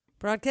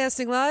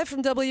Broadcasting live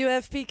from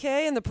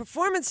WFPK in the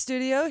performance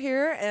studio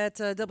here at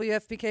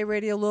WFPK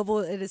Radio Louisville.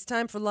 It is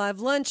time for live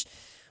lunch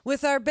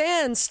with our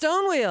band,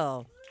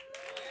 Stonewheel.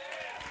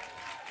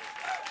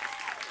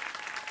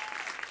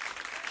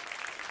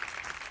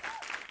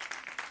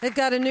 They've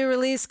got a new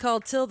release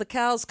called Till the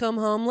Cows Come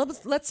Home.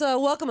 Let's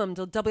welcome them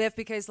to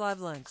WFPK's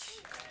Live Lunch.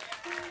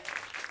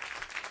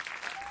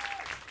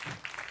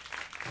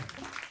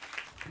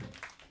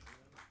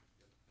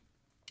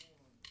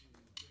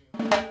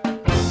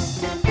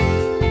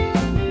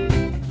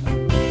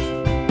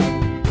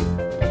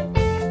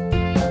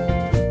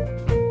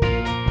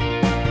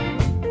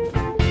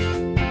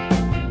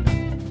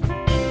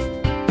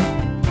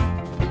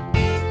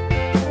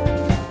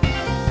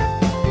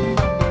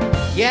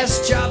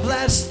 Yes, God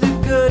bless the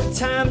good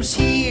times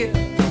here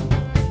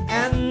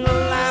and the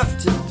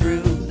laughter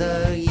through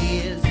the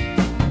years.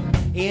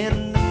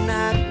 In the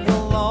night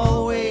we'll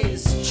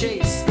always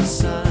chase the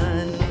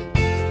sun.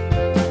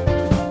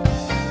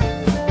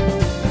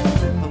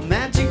 A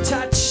magic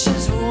touch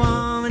is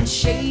warm and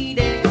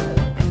shady,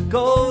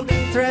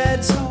 golden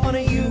threads on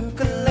a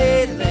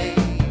ukulele.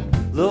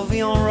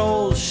 Lovey on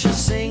rolls, she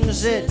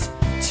sings it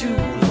to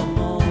the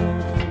moon.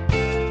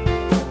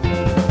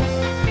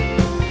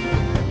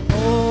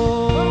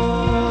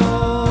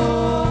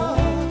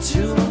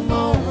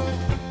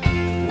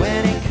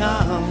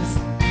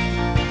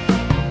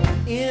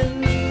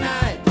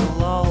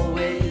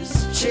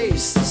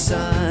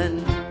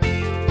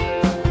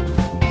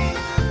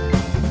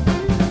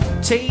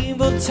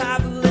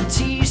 Tabletop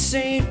Lettie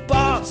St.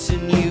 Bart's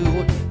and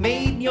you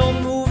made your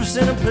moves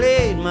and I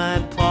played my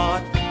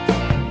part.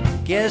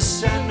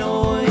 Guess I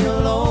know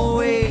you'll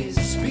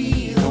always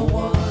be the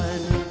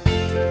one.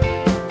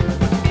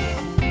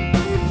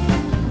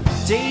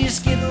 Days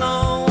get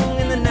long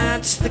and the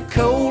nights the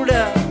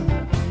colder,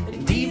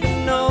 and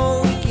even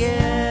though we're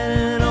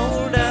getting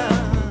older,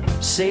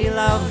 c'est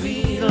la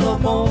vie, le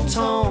bon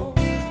temps,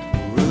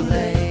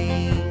 roulette.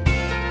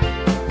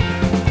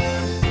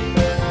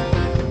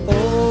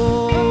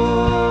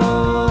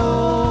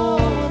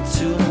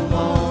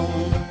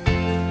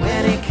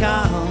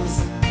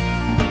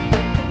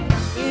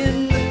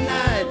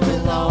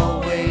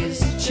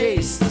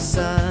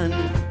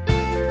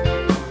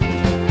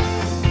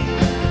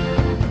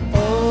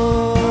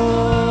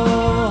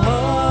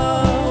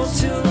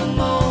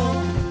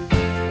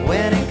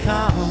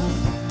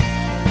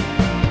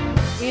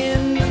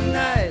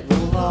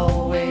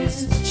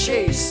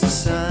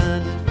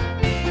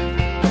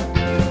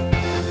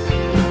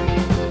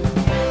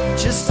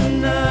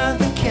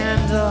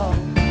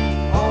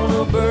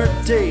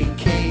 Birthday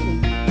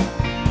cake.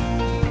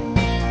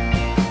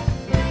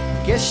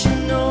 Guess you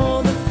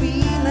know the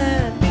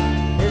feeling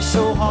is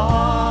so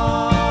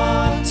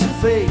hard to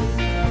fake.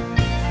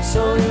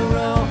 So you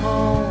run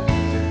home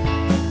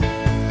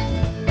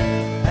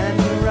and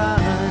you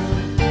run,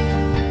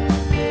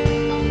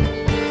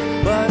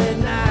 but at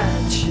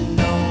night you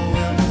know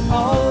we'll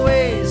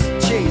always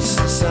chase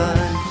the sun.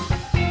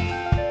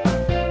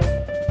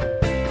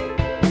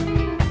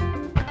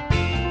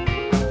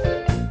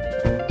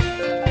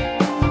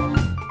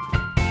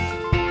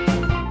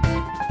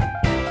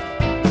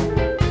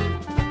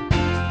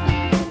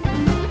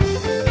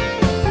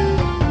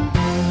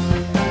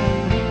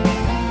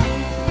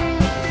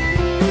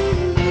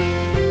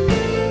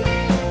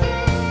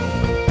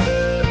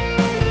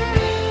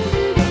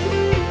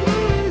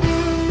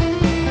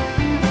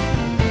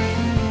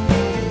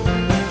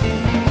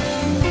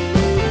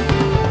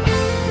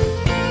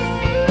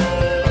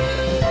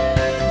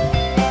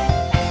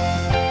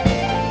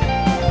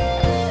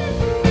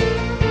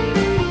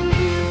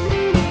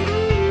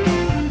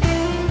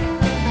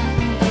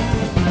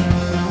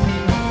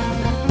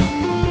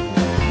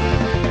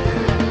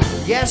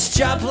 Yes,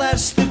 God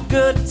bless the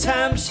good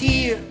times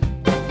here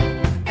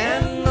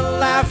and the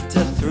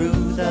laughter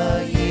through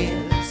the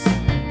years.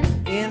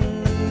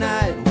 In the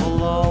night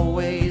we'll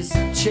always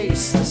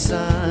chase the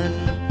sun.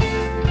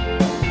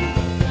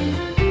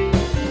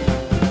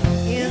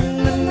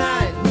 In the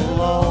night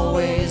we'll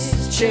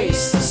always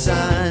chase the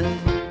sun.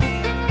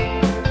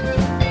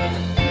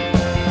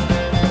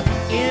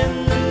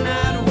 In the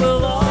night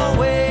we'll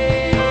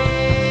always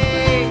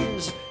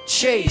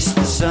chase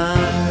the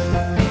sun.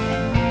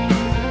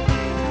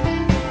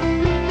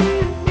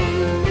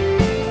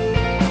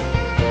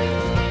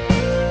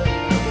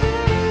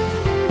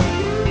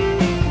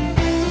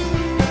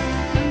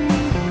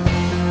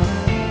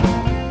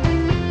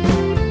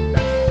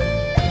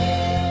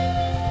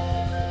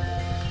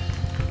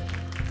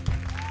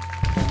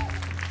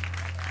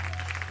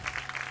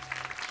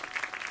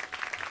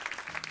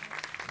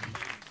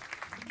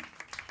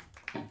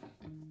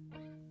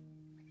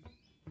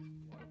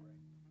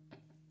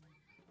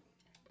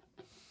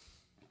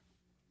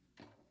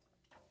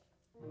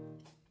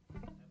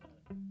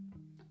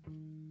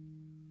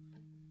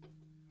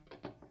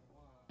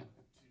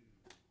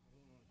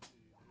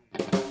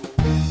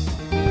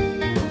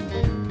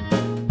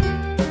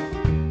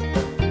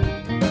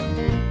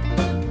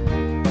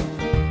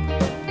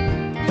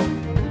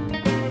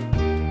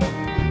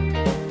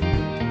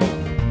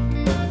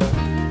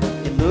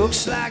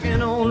 Looks like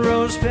an old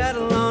rose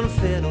petal on a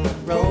fiddle,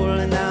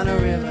 rolling down a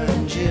river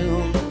in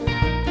June.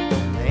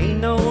 There ain't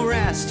no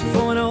rest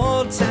for an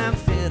old-time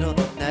fiddle,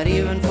 not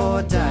even for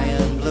a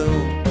dying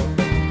blue.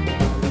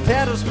 The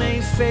petals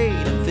may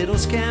fade and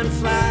fiddles can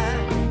fly,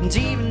 and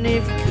even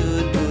if you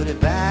could put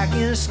it back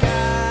in the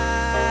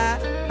sky,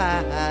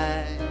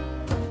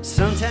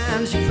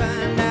 sometimes you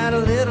find out a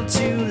little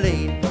too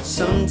late,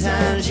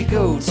 sometimes you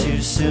go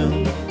too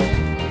soon.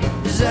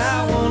 'Cause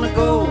I wanna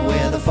go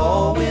where the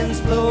fall winds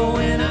blow,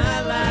 and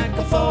I like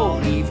a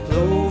fall-leaf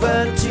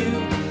clover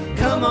too.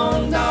 Come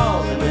on,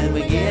 darling, when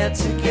we get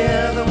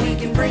together, we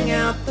can bring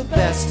out the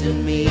best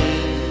in me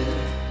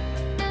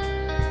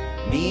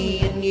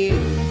and you.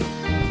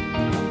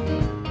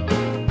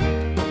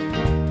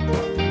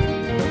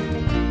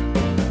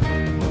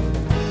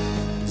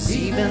 'Cause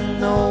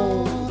even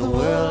though the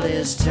world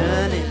is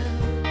turning,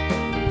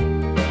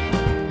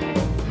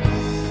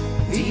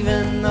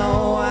 even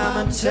though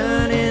I'm a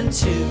turning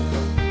too,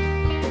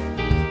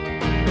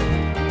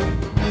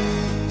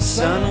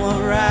 sun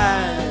will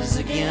rise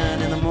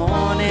again in the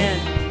morning,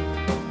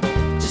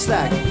 just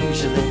like it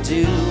usually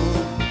do.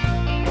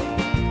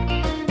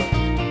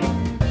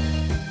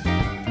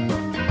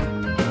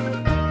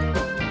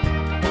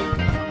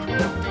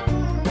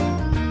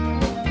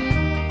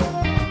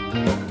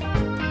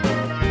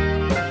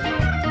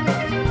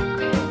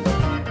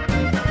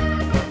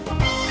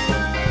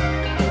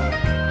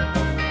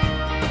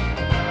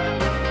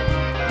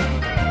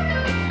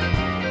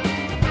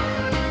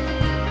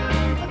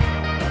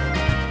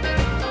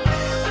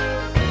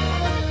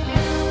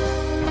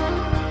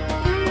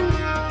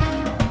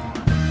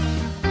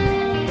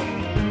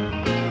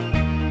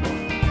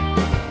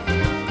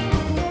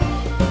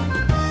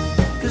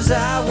 'Cause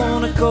I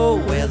wanna go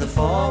where the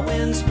fall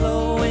winds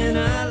blow, and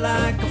I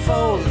like a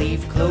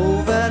fall-leaf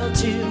clover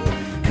too.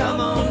 Come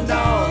on,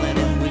 darling,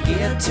 and we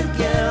get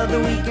together,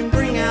 we can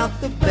bring out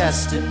the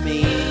best in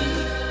me.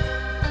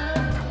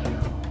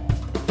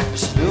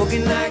 She's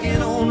looking like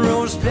an old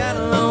rose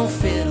petal on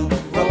fiddle,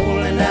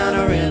 rolling down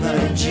a river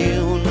in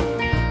June.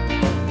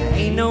 There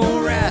ain't no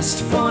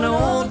rest for an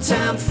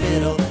old-time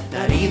fiddle,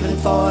 not even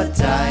for a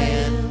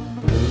dying.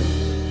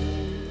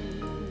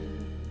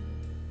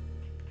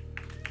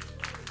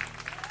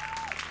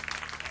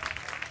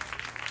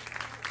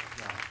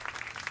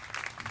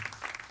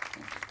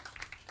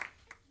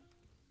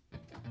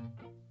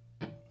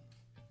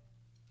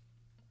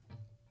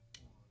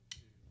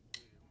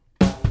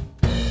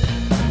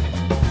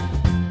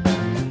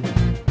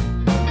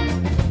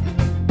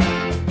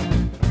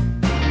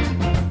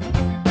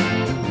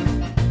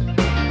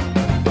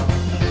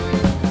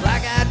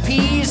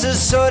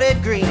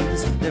 Assorted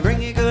greens, they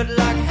bring you good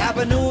luck,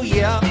 happy new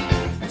year.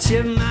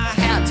 Tip my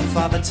hat to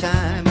Father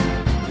Time,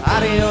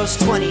 adios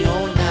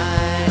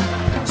 2009.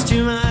 There's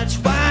too much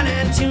wine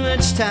and too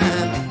much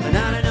time, but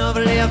not enough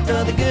left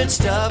of the good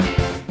stuff.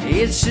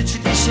 It's a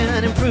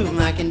tradition, improve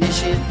my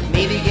condition,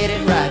 maybe get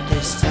it right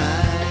this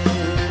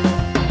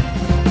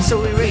time.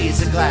 So we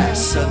raise a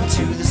glass up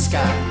to the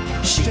sky,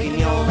 shaking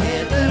your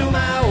head, little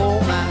my,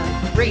 oh my.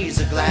 Raise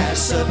a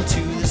glass up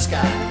to the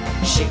sky,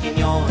 shaking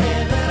your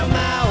head, little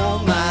my, oh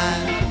my.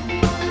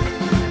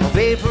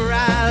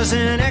 Vaporize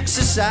and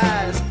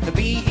exercise,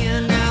 be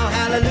here now,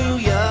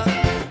 hallelujah.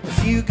 A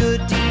few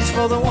good deeds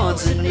for the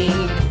ones in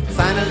need,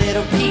 find a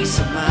little peace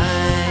of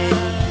mind.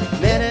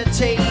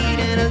 Meditate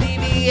and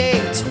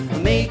alleviate,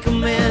 make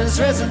amends,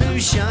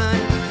 resolution.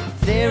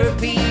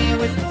 Therapy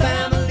with the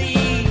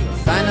family,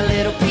 find a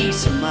little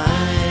peace of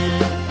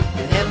mind,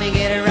 and help me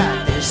get it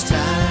right this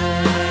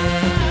time.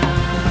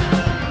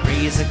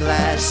 Raise a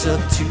glass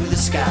up to the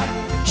sky,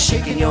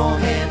 shaking your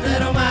head,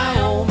 little my,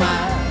 oh my.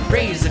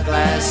 Raise a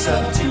glass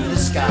up to the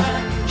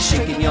sky,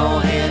 shaking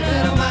your head,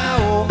 little my,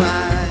 oh my.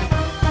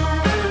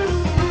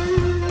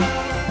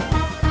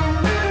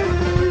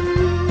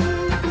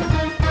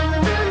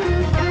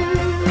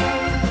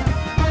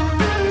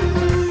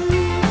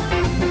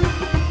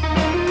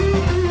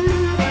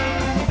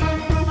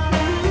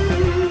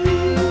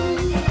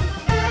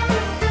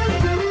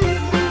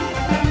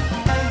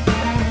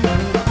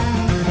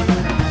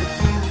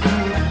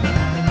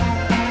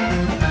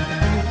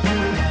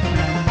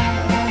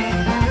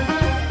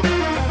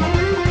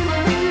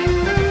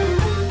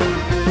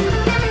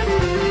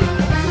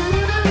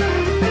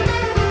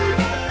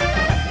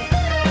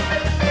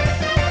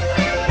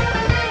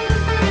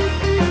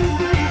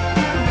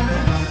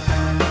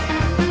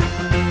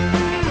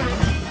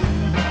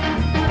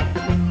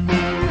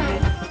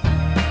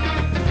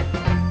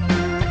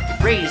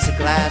 Raise a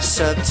glass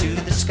up to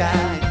the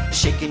sky,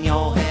 shaking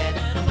your head,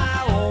 little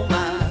my, oh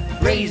my.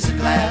 Raise a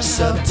glass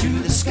up to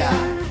the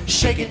sky,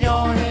 shaking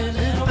your head,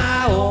 little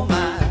my, oh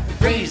my.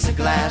 Raise a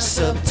glass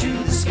up to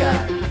the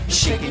sky,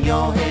 shaking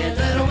your head,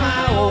 little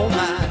my, oh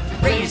my.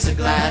 Raise a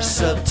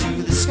glass up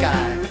to the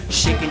sky,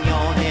 shaking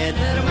your head,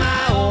 little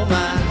my, oh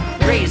my.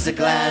 Raise a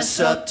glass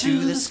up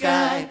to the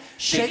sky,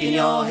 shaking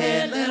your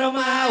head, little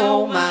my,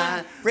 oh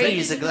my.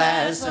 Raise a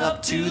glass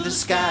up to the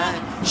sky,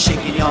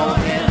 shaking your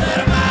head,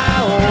 little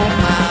my, oh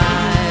my.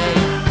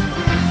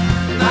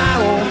 My,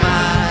 oh my.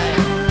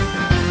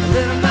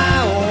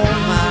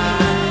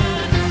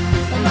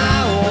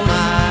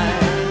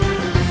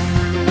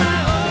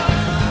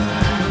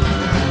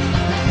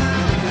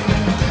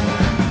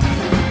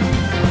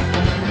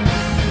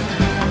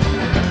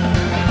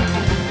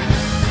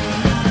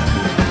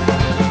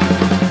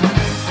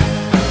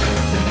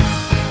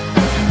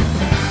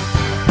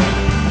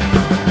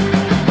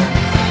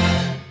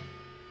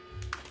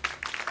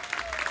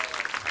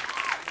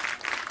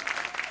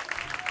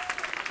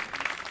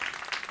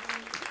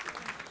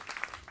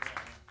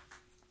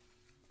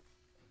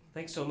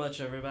 Thanks so much,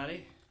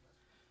 everybody.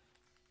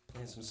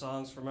 Playing some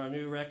songs from our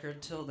new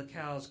record, Till the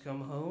Cows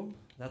Come Home.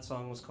 That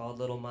song was called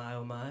Little My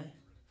Oh My.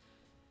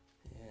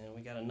 And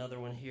we got another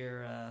one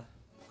here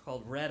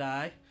called Red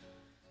Eye.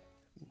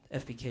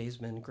 FPK's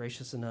been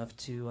gracious enough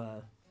to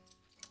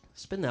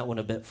spin that one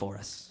a bit for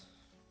us.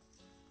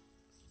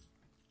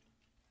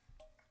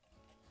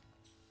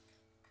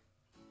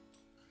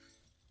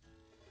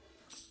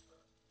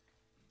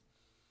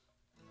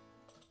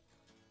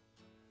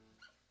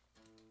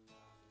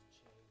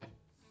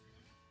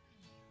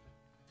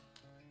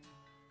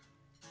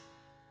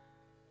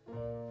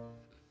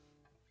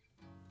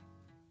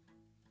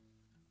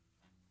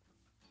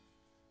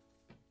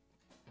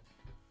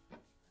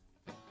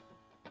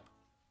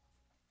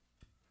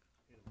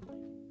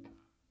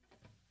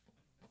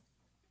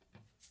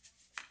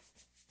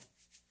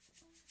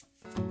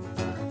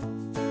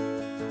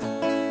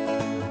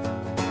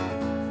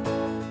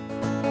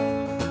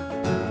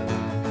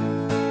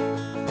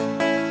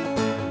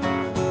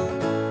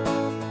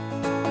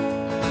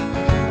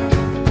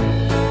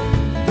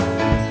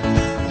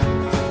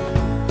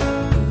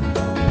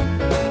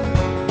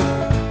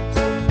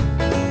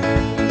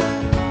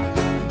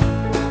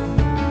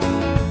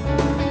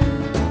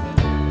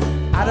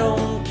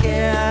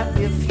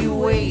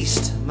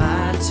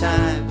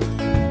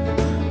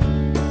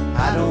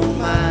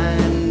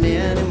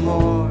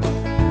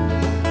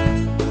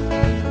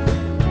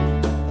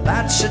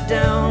 Shut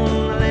down,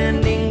 the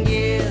landing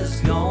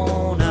gear's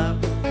gone up.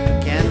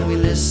 Can we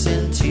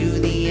listen to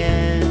the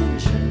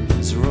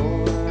engines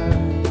roar?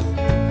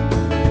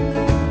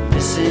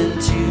 Listen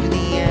to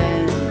the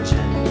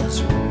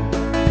engines roar.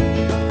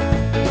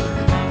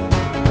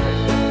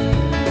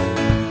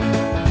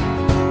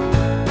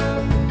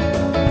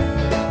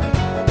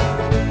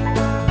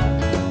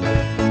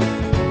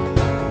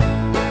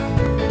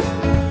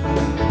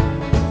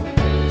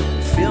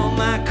 Fill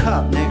my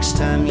cup next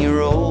time you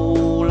roll.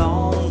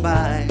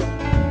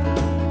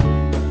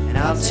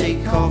 I'll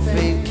take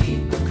coffee,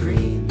 keep it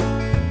green.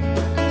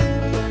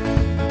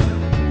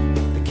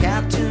 The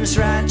captain's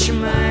right, you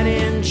might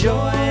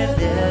enjoy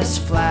this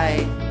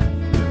flight.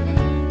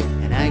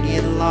 And I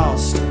get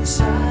lost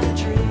inside a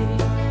dream.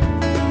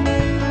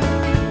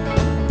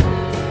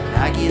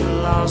 I get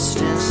lost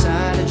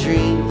inside a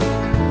dream.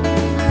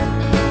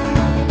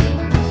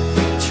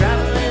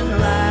 Traveling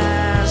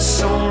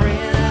lights on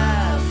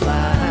red-eye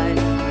flight.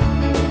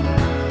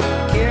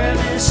 Carry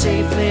me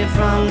safely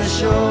from the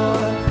shore.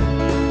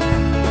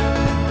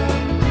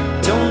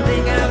 Don't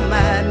think I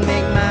might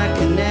make my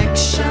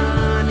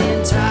connection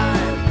in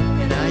time,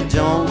 and I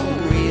don't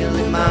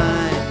really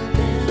mind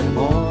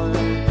anymore.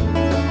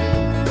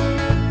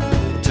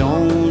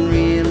 Don't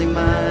really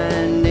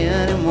mind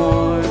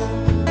anymore.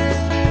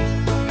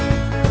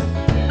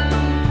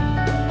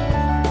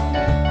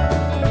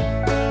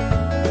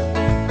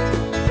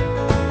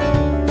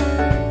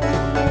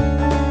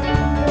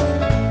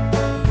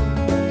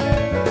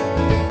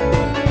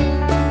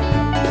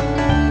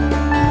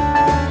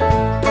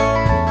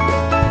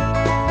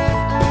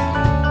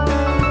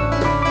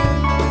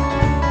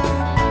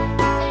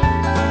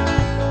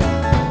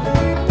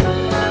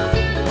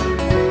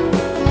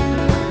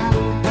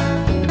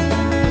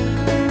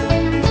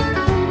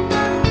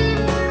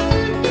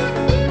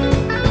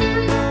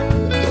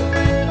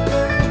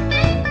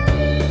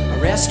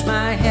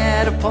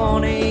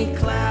 Upon a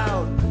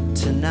cloud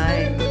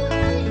tonight,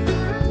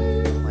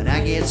 when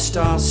I get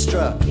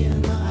starstruck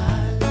in my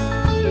eyes,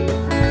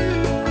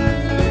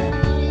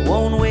 I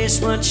won't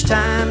waste much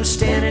time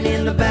standing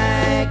in the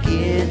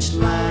baggage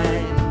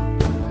line.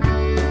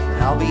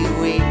 I'll be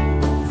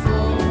waiting for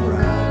a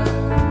ride.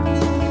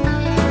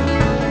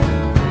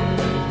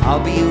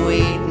 I'll be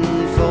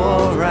waiting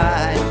for a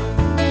ride.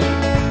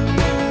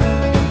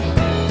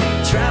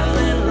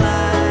 Traveling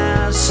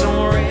lights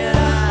on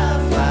red-eye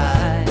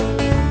flight.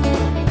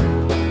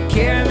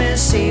 Carry me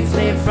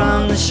safely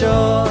from the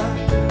shore.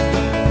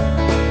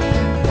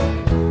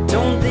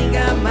 Don't think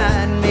I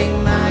might make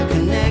my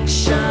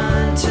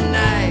connection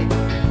tonight,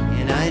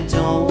 and I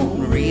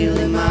don't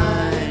really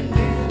mind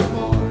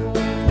anymore.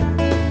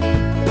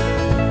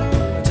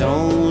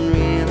 Don't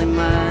really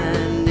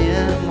mind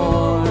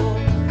anymore.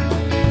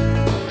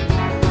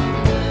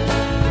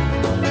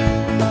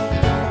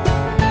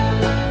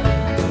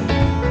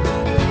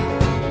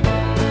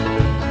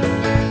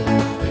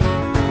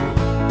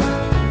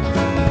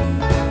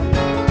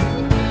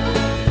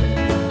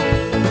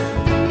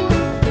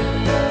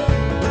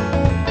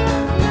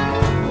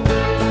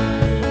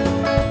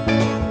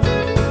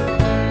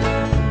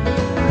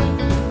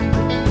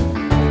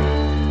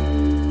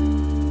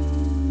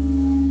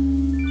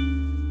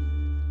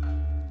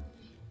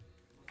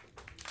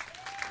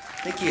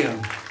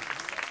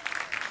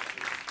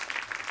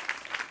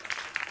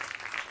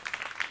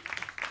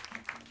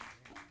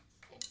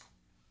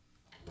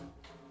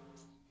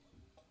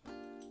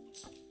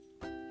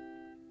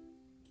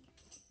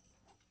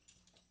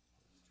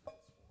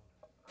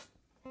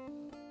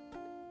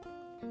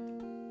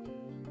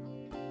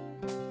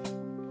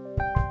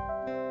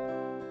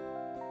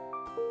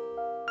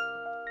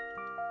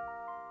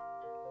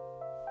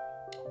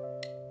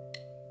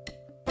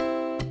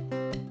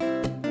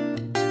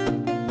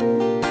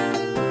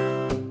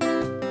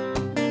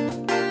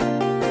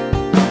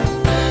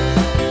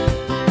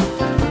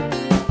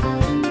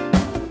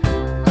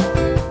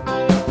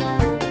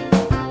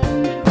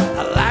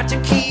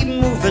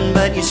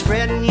 you're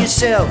spreading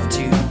yourself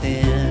too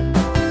thin.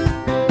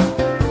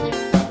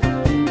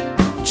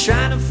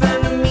 Trying to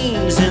find the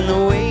means in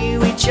the way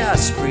we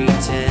just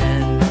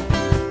pretend.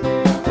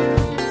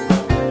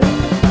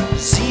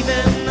 'Cause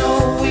even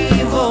though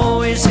we've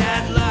always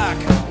had luck,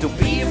 don't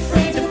be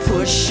afraid to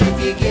push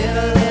if you get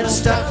a little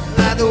stuck.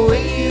 Like the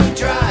way you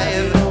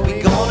drive,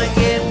 we're gonna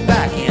get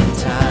back in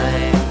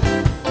time.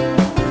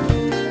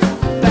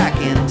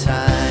 Back in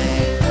time.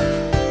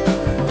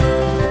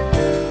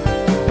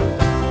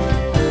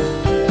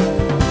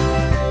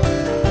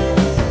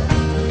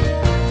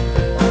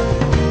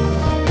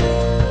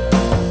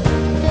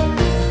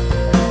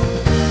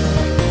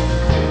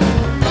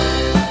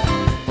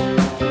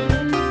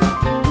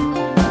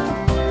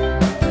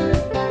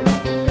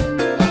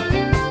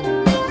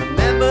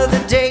 Remember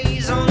the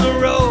days on the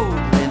road,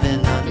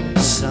 living under the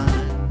sun,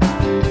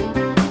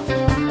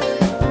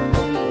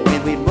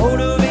 when we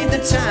motivate the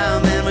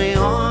time and we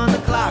on the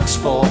clocks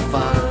for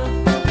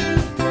fun.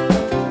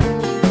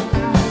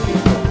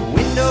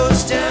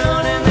 Windows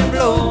down and they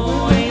blow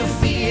away your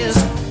fears,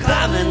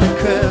 climbing the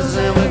curves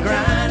and we're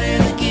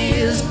grinding the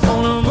gears.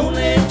 On a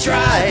moonlit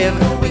drive,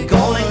 we're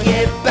gonna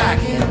get back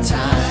in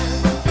time.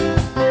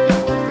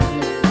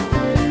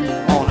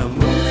 On a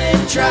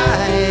moonlit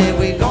drive,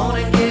 we're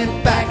gonna get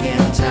back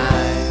in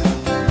time.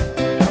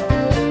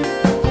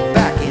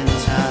 Back in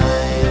time.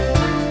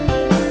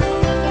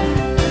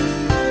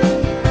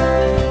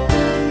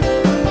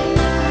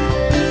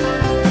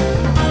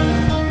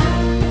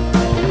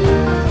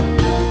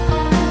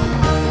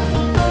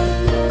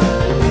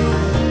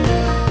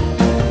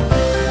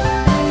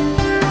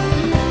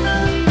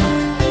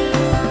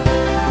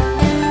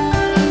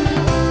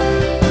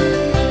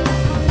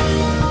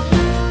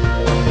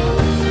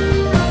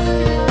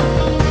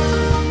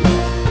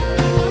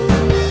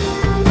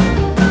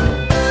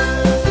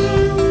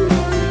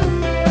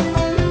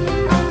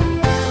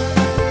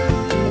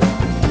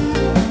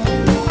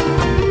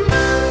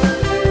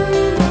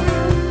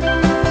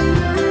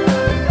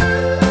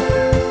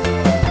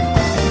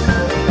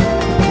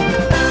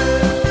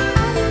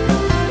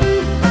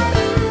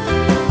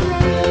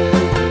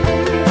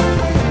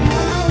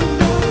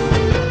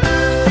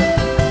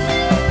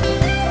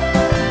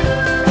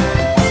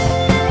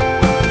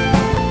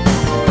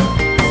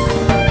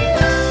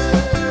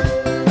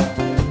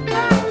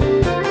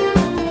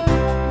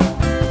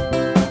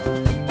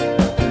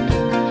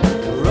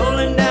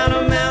 Rolling down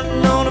a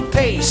mountain on a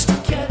pace to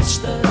catch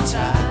the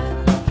tide.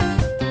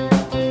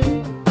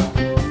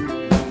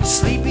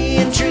 Sleepy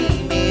and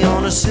dreamy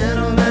on a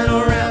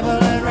sentimental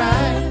rambling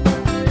ride.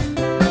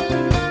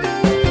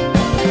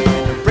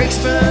 The brakes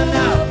burn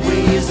out, we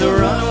use the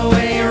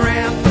runaway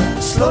ramp.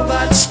 Slow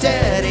but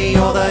steady,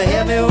 you're the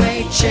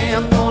heavyweight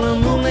champ. On a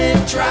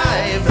moonlit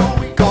drive,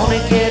 we're gonna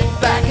get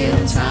back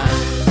in time.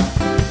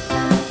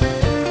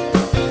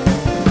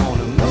 On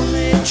a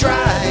moonlit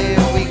drive,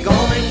 we're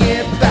gonna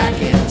get back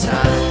in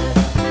time.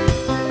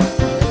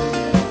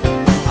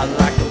 I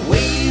like the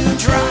way you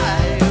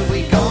drive,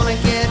 we're gonna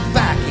get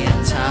back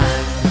in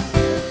time.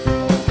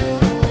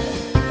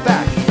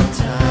 Back in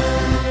time.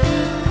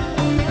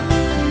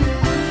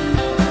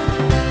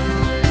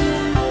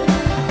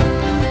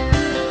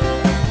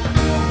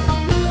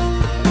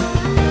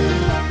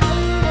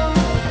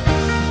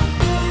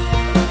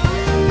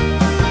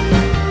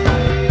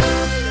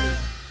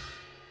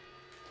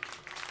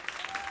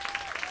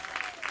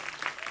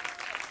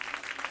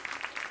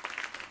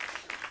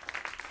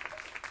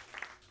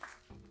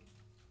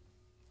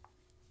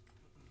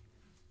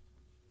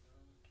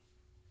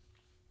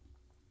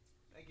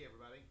 Thank you,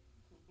 everybody.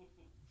 We're going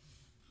to do the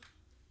Western.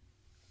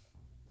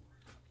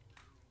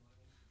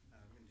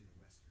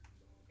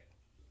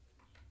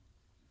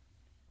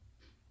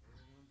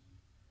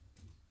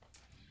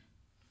 Okay.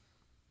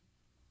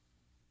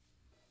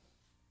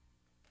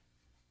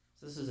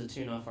 So this is a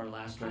tune off our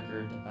last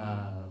record.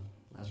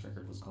 Last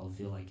record was called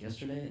Feel Like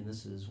Yesterday, and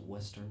this is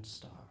Western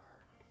Star.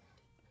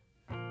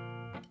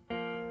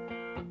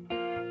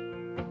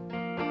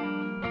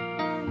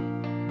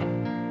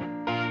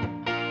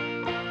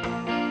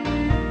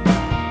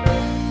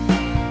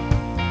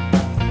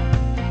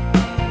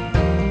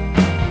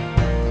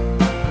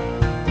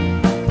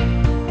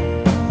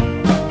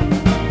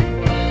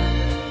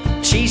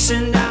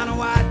 Chasing down a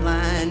white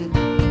line,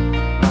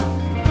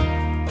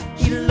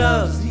 he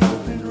loves the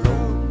open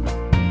road.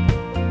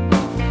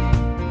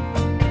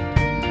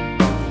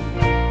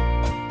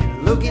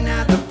 And looking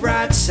at the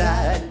bright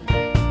side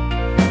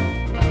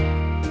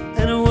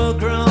in a world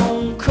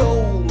grown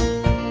cold.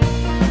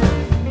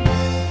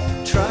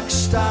 Truck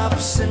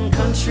stops and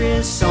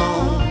country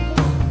song,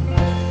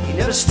 he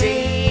never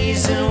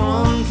stays in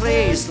one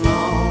place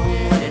long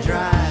when he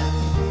drives.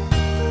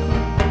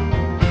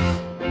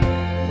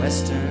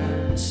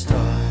 Western Star.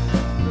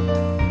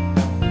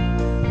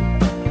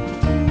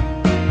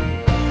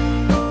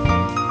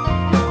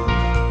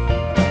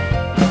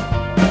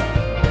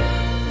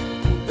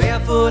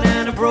 Barefoot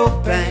and a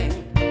broke bank,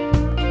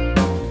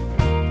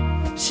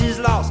 she's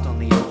lost on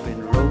the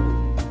open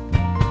road.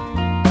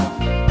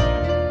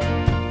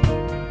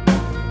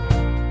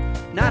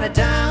 Not a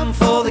dime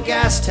for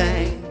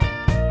Mustang,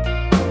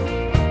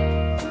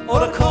 or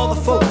to call the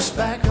folks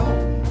back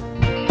home.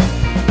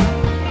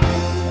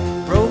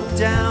 Broke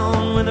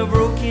down with a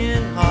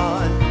broken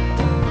heart,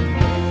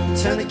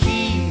 turn the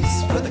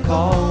keys for the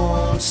call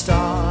won't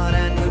start,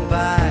 and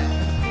goodbye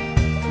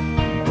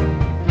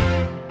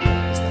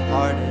is the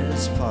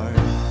hardest part.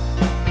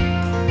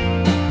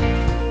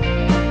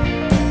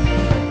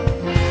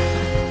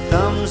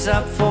 Thumbs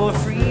up for a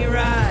free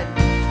ride,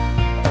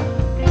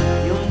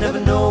 you'll never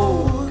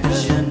know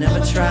 'cause you never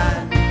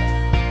tried.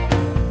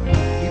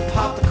 You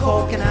pop the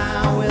cork and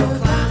I will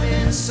climb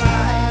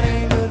inside,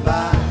 and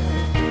goodbye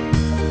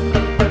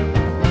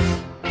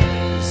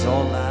is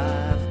all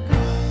I've got.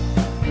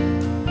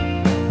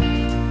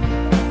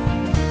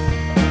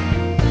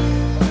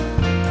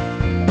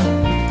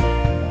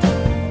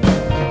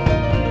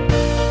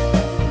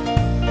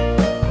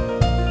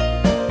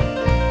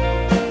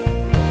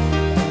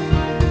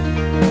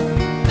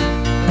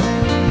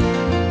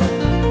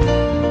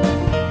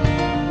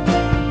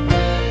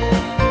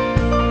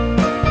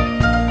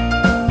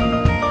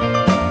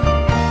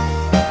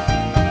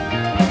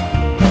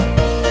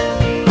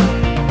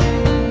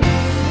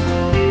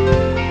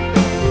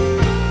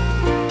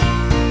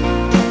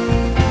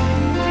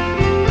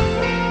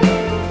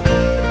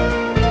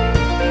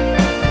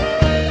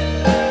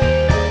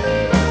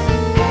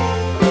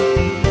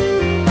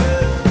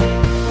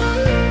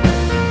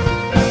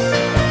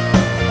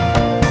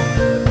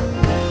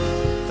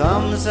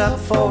 Thumbs up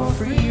for a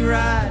free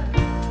ride,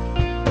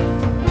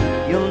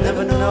 you'll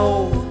never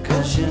know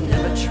 'cause you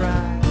never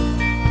tried.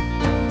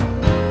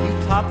 You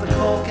pop the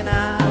cork and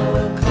I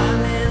will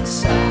climb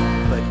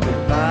inside, but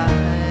goodbye,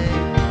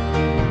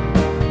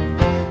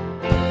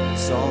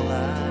 it's all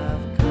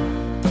I've got.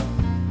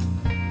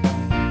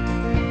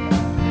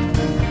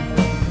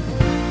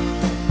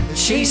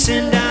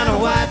 Chasing down a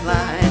white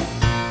line,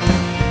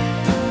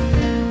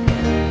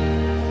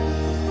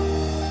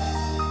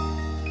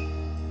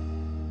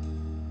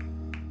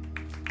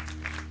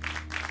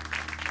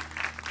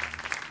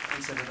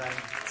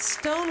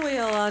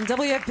 Stonewheel on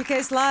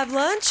WFPK's Live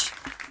Lunch.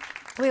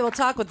 We will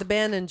talk with the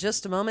band in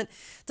just a moment.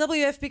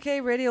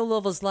 WFPK Radio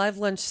Louisville's Live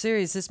Lunch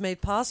series is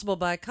made possible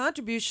by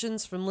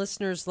contributions from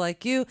listeners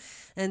like you,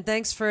 and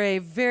thanks for a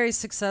very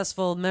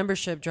successful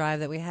membership drive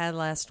that we had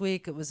last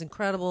week. It was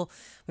incredible.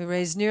 We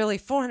raised nearly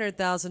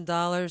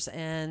 $400,000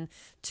 and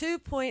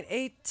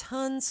 2.8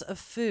 tons of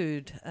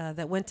food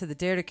that went to the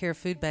Dare to Care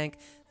Food Bank,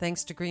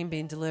 thanks to Green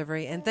Bean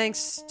Delivery, and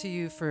thanks to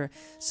you for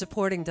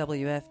supporting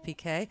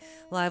WFPK.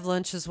 Live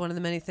Lunch is one of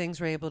the many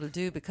things we're able to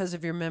do because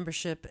of your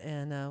membership,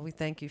 and we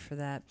thank you for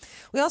that.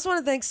 We also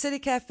want to thank City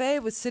Cafe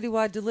with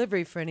Citywide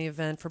Delivery for any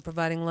event for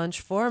providing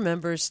lunch for our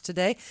members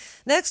today.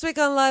 Next week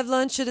on Live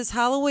Lunch, it is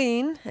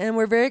Halloween, and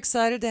we're very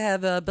excited to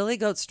have Billy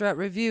Goat Strut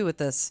Review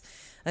with us.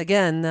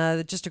 Again,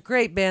 just a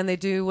great band. They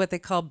do what they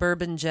call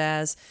bourbon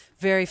jazz.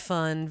 Very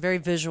fun, very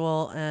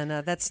visual, and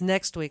that's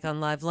next week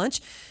on Live Lunch.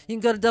 You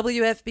can go to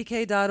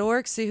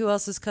WFPK.org, see who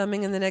else is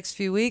coming in the next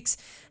few weeks,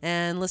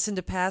 and listen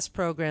to past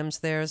programs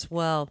there as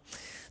well.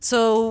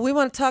 So we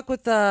want to talk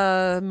with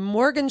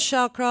Morgan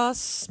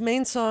Shawcross,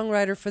 main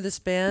songwriter for this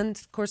band.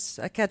 Of course,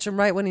 I catch him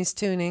right when he's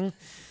tuning.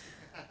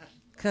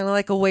 Kind of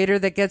like a waiter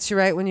that gets you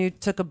right when you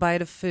took a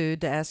bite of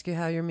food to ask you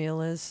how your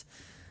meal is.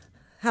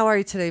 How are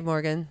you today,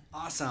 Morgan?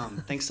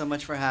 Awesome. Thanks so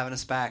much for having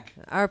us back.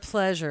 Our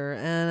pleasure.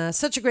 And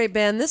such a great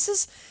band.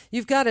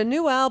 You've got a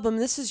new album.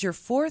 This is your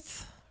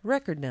fourth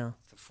record now.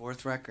 The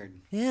fourth record.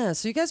 Yeah,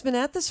 so you guys been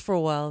at this for a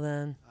while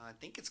then. I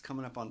think it's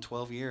coming up on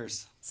 12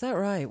 years. Is that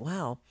right?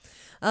 Wow.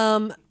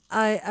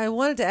 I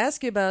wanted to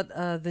ask you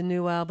about the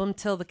new album,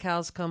 Till the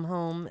Cows Come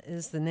Home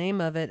is the name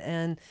of it.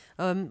 And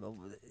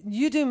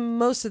you do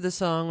most of the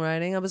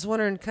songwriting. I was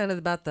wondering kind of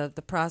about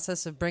the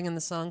process of bringing the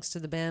songs to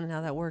the band and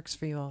how that works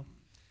for you all.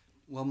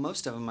 Well,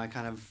 most of them I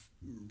kind of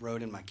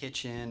wrote in my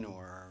kitchen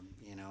or,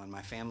 in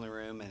my family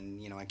room.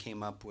 And, I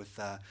came up with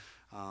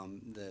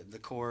the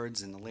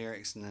chords and the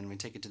lyrics, and then we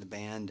take it to the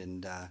band.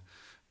 And,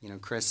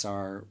 Chris,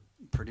 our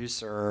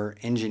producer,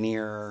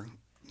 engineer,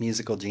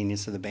 musical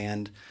genius of the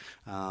band,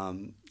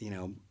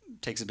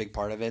 takes a big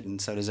part of it,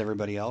 and so does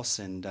everybody else.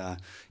 And,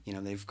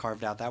 they've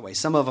carved out that way.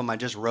 Some of them I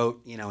just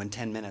wrote, in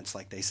 10 minutes,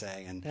 like they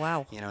say. And,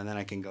 wow. And then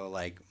I can go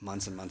like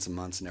months and months and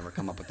months and never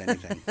come up with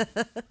anything.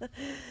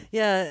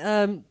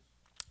 Yeah.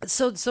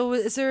 So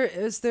is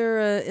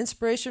there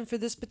inspiration for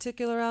this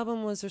particular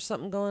album? Was there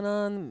something going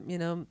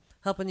on,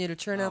 helping you to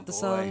churn out the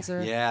songs?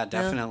 Or, yeah,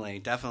 definitely.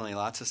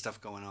 Lots of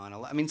stuff going on.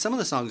 I mean, some of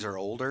the songs are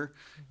older,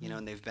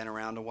 and they've been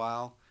around a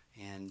while,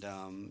 and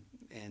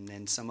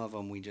then some of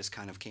them we just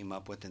kind of came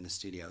up with in the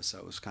studio. So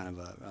it was kind of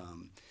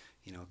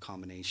a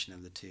combination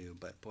of the two.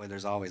 But boy,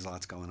 there's always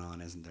lots going on,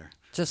 isn't there?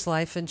 Just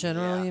life in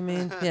general, Yeah. You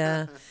mean?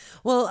 Yeah.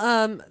 Well,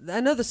 I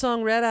know the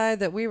song Red Eye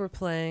that we were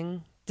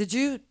playing. Did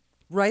you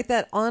write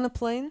that on a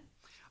plane?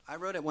 I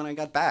wrote it when I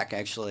got back,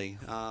 actually.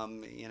 Part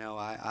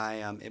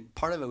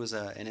of it was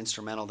an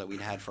instrumental that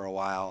we'd had for a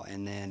while,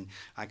 and then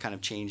I kind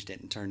of changed it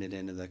and turned it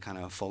into the kind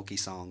of folky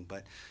song.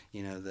 But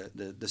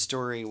the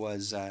story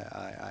was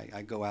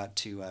I go out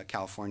to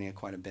California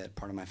quite a bit.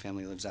 Part of my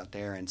family lives out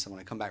there, and so when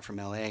I come back from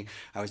LA, I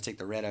always take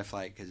the red-eye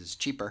flight because it's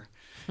cheaper,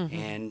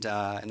 and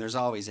there's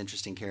always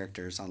interesting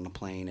characters on the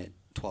plane at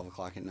 12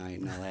 o'clock at night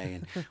in LA.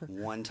 And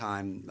one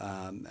time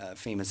a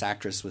famous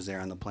actress was there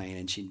on the plane,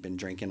 and she'd been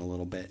drinking a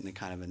little bit, and it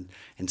kind of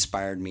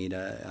inspired me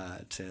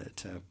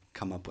to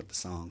come up with the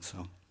song.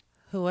 So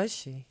Who was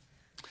she?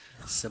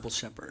 Sybil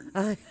Shepherd.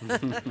 I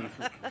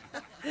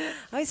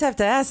always have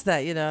to ask that,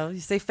 you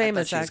say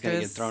famous I thought she was going to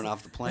actress. get thrown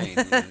off the plane.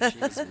 She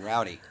was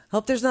rowdy.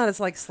 Hope there's not a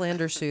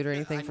slander suit or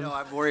anything. I know,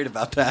 I'm worried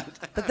about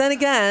that. But then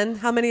again,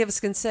 how many of us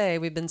can say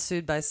we've been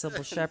sued by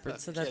Sybil Shepherd?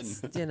 So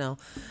that's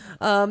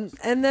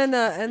and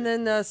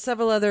then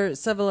several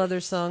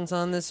other songs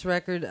on this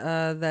record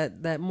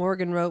that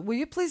Morgan wrote. Will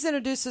you please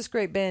introduce this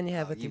great band you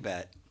have with you? You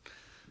bet.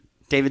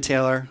 David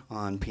Taylor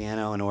on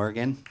piano and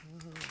organ.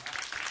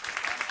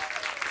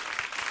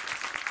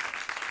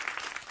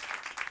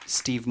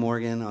 Steve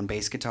Morgan on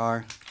bass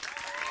guitar.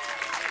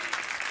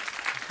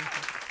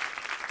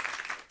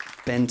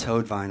 Ben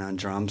Toadvine on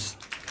drums.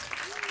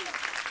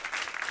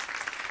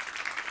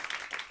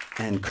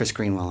 And Chris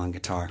Greenwell on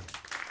guitar.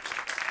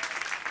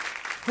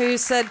 Who you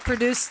said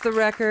produced the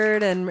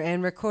record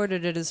and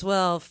recorded it as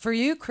well. For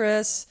you,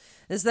 Chris,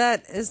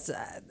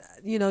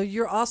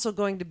 you're also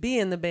going to be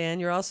in the band.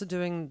 You're also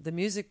doing the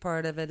music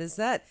part of it. Is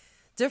that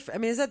different?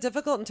 I mean, is that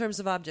difficult in terms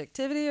of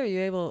objectivity? Are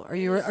you able?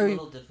 It's a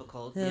little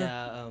difficult.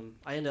 Yeah.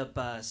 I end up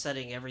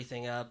setting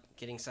everything up,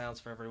 getting sounds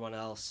for everyone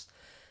else,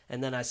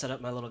 and then I set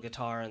up my little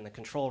guitar in the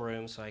control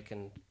room so I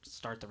can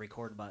start the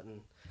record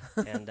button.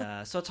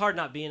 And so it's hard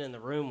not being in the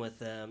room with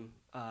them.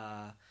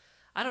 I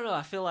don't know.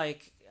 I feel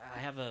like I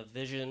have a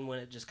vision when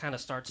it just kind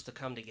of starts to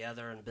come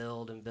together and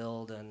build,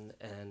 and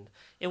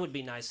it would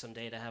be nice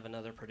someday to have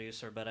another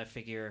producer. But I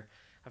figure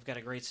I've got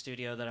a great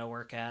studio that I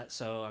work at,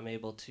 so I'm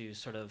able to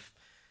sort of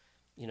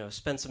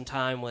spend some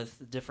time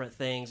with different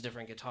things,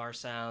 different guitar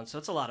sounds. So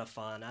it's a lot of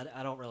fun.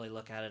 I don't really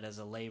look at it as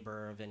a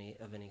labor of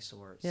any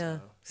sort. Yeah,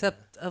 so,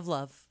 except of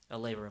love. A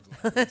labor of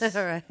love. Yes.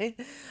 All right.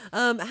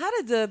 How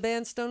did the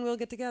band Stonewheel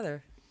get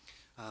together?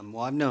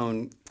 Well, I've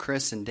known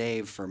Chris and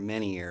Dave for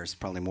many years,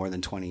 probably more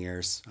than 20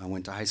 years. I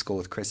went to high school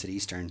with Chris at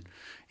Eastern,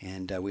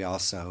 and we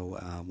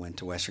also went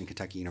to Western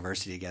Kentucky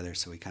University together,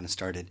 so we kind of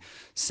started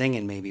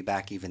singing maybe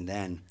back even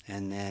then.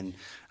 And then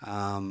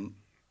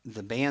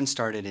the band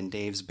started in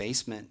Dave's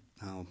basement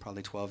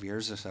probably 12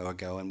 years or so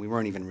ago, and we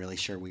weren't even really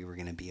sure we were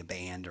going to be a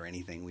band or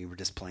anything. We were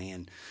just playing.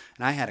 And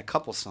I had a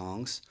couple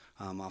songs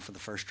off of the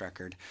first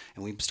record,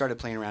 and we started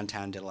playing around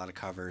town, did a lot of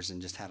covers,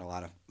 and just had a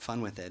lot of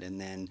fun with it.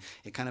 And then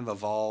it kind of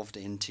evolved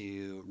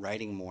into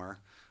writing more.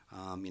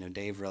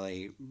 Dave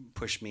really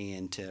pushed me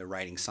into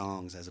writing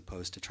songs as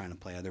opposed to trying to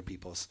play other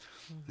people's.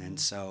 Mm-hmm. And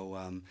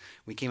so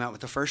we came out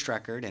with the first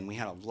record, and we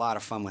had a lot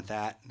of fun with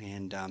that.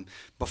 And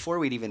before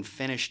we'd even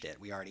finished it,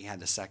 we already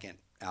had the second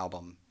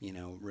album,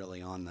 really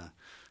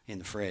in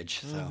the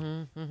fridge.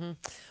 So,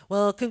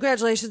 Well,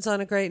 congratulations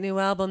on a great new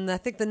album. I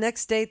think the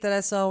next date that I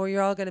saw where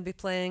you're all going to be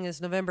playing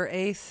is November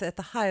 8th at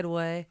the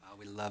Hideaway.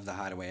 We love the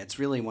Hideaway. It's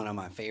really one of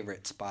my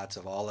favorite spots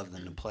of all of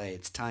them to play.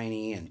 It's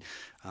tiny, and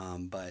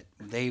but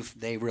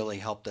they really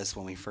helped us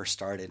when we first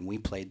started, and we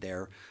played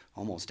there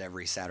almost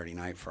every Saturday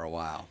night for a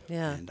while.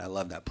 Yeah. And I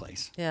love that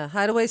place. Yeah,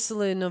 Hideaway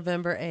Saloon,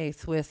 November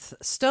 8th with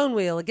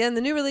Stonewheel. Again,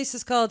 the new release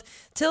is called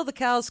Till the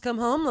Cows Come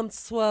Home.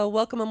 Let's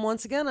welcome them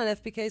once again on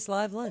FPK's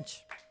Live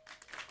Lunch.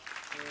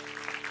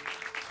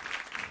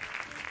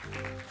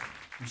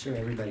 I'm sure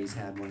everybody's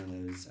had one of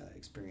those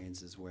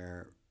experiences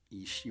where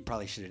you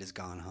probably should have just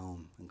gone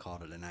home and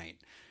called it a night.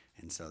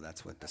 And so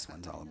that's what this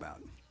one's all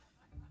about.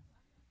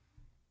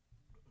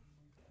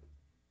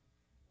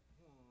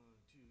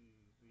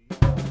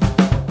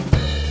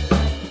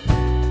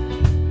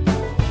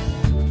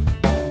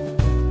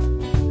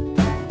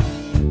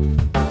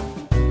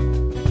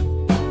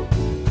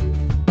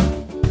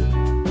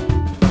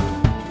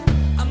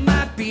 I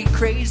might be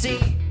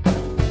crazy.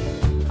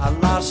 I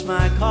lost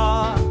my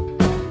car.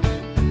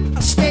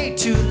 I stayed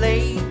too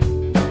late.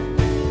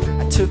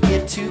 I took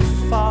it too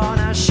far,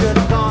 and I should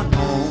have gone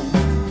home.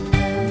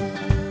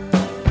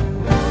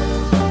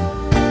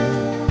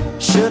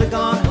 Should have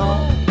gone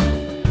home.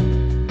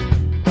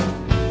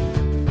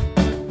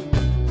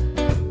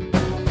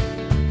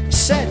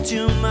 Said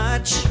too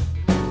much.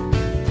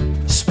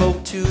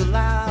 Spoke too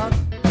loud.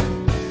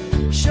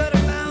 Should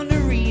have found a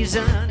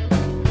reason.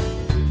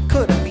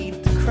 Could have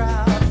beat the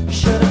crowd.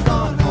 Should have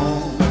gone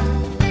home.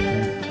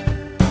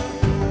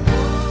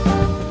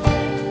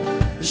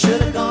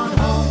 Should have gone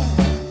home.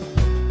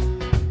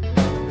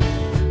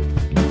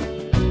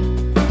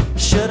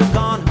 Should have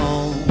gone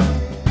home.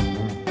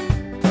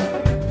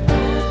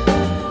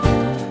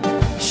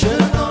 Should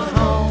have gone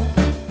home.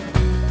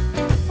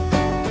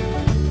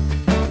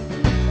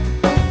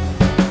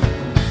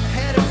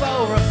 Headed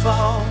for a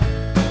fall.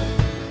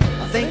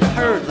 I think I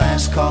heard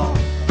last call.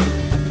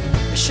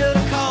 I should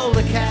have called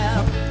a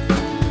cab.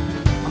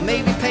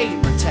 maybe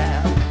paper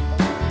towel.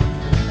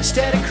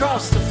 Instead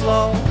across the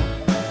floor,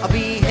 I'll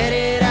be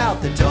headed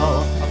out the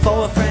door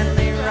for a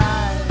friendly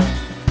ride.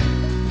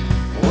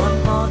 One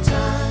more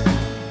time,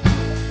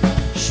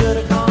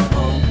 should've gone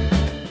home.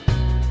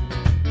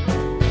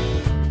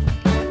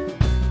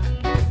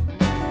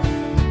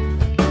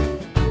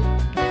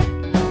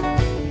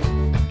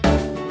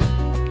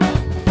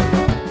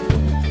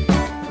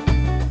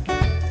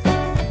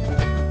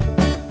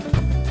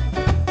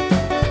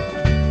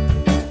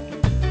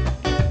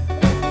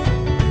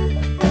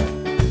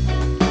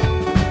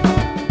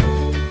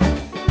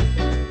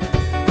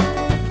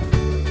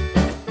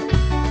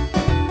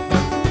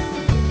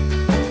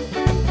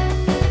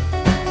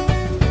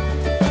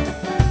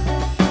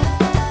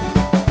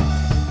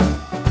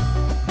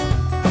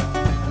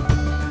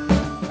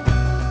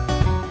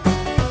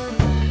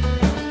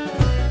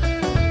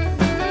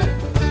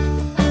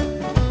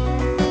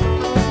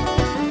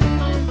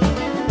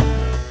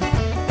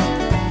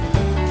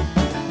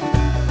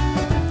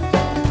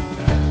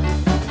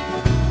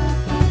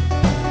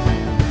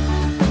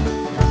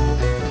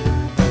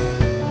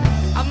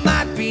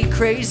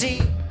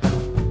 Crazy,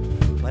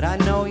 but I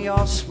know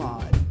you're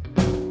smart.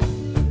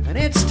 And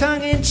it's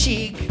tongue in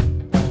cheek,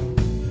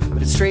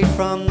 but it's straight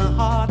from the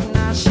heart. And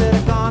I should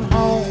have gone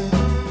home.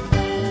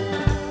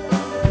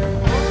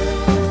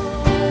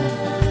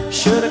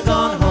 Should have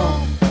gone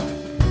home.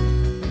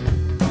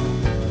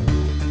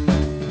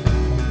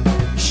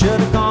 Should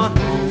have gone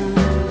home.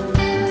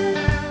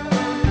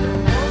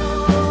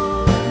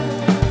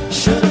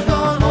 Should have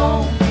gone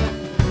home.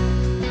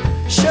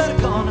 Should have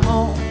gone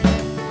home.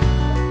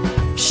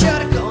 Should've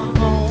gone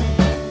home.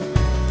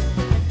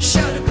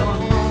 Should've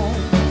gone home.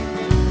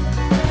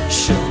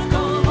 Should've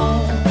gone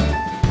home.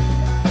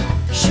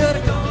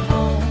 Should've gone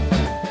home.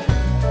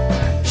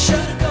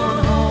 Should've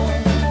gone home.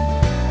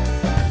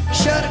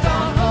 Should've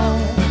gone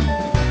home.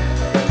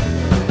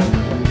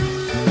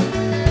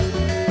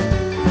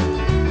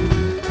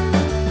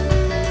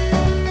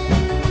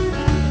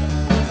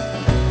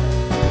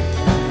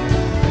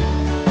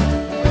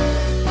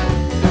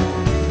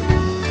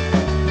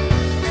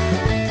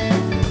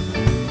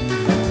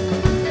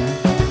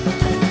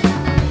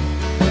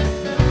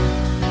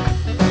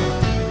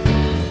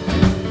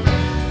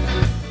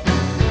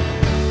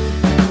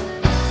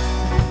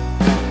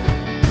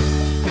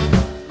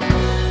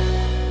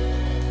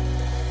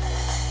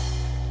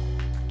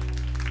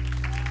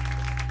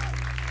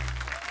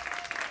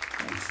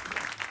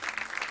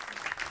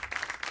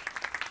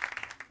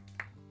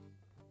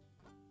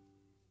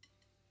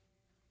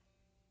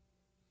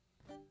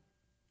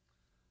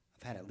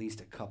 I've had at least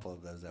a couple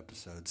of those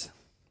episodes.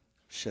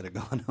 Should have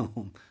gone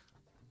home.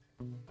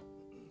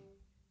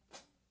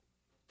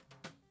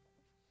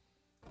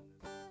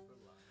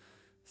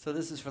 So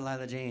this is for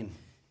Lila Jane.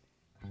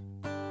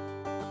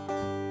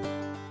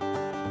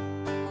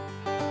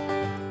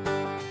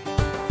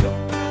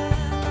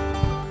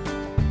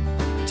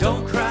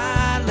 Don't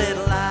cry,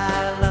 little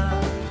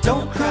Lila.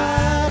 Don't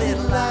cry,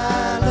 little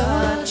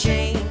Lila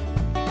Jane.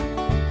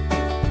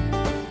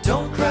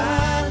 Don't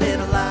cry,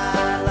 little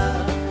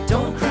Lila.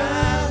 Don't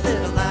cry,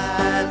 little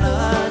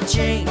Lila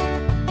Jane.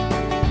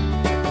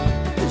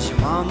 'Cause your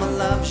mama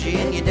loves you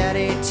and your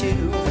daddy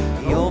too.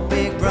 Your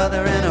big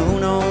brother and who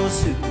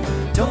knows who.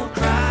 Don't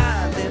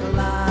cry, little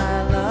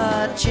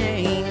Lila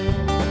Jane.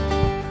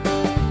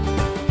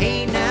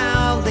 Hey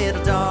now,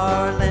 little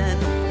darling.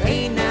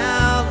 Hey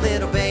now,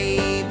 little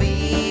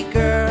baby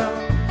girl.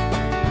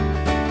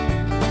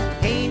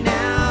 Hey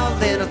now,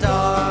 little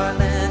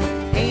darling.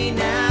 Hey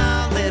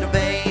now, little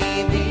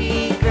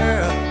baby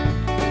girl.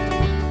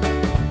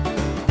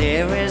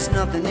 There is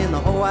nothing in the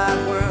whole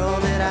wide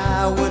world that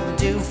I wouldn't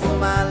do for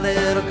my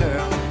little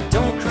girl.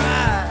 Don't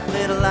cry,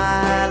 little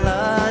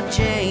Lila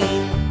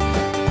Jane.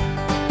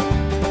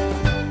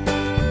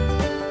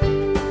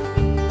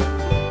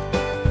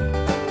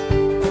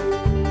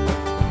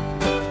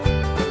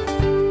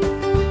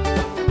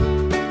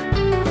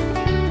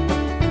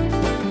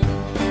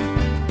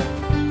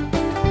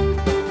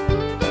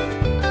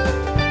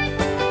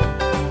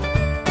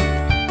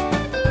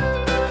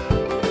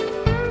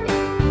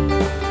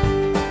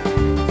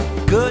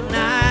 Good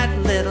night,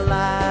 little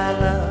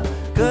Lila.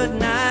 Good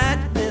night,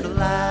 little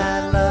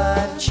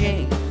Lila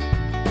Jane.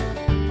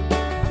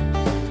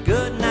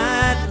 Good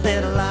night,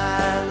 little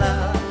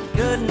Lila.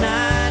 Good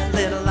night,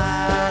 little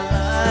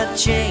Lila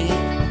Jane.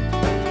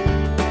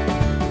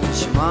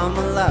 Your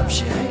mama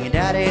loves you and your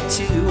daddy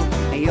too,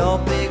 and your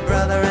big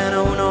brother and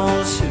who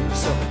knows who.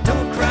 So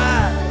don't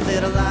cry,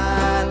 little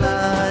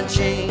Lila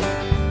Jane.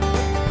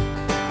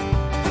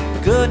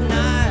 Good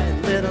night,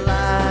 little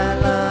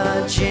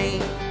Lila Jane.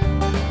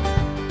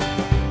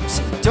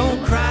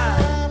 Don't cry,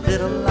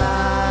 little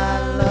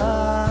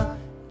Lila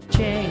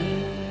Jane.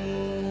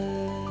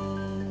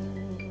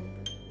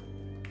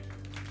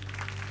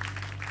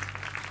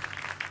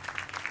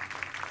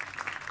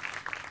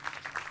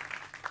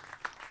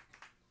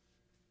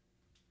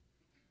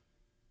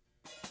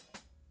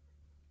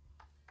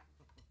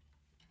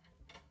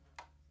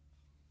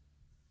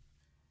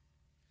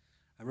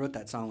 wrote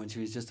that song when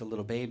she was just a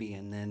little baby,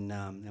 and then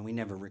and we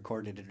never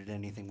recorded it or did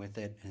anything with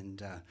it.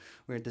 And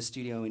we were at the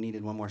studio. We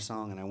needed one more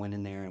song, and I went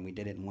in there and we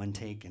did it in one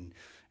take, and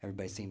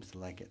everybody seems to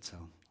like it. So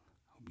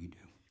hope you do.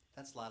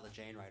 That's Lila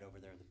Jane right over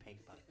there in the pink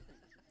button.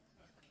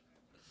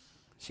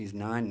 She's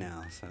 9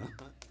 now, so.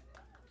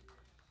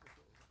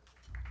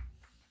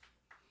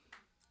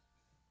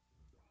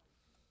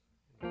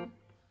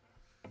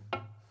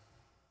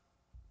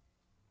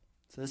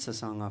 So this is a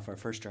song off our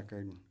first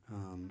record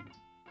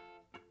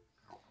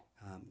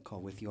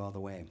called With You All the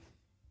Way.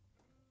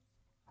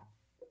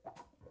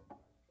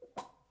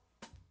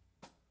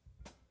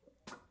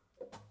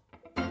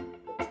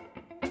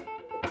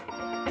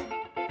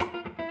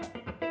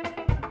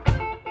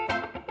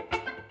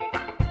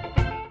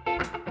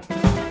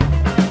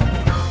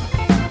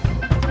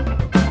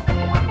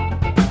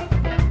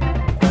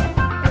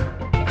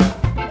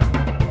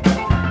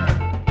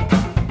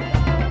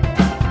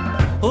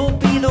 Who'll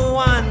be the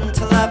one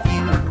to love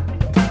you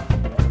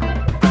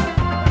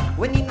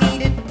when you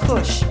need it,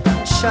 push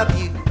and shove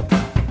you?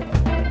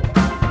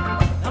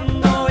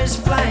 I'm always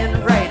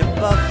flying right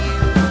above you,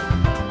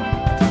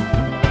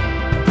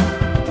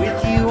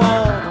 with you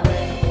all the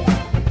way.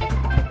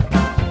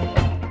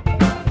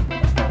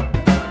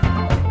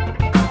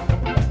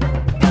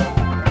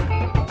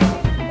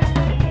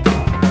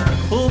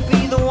 Who'll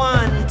be the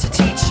one to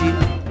teach you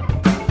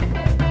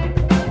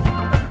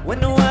when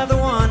no other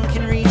one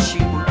can reach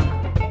you?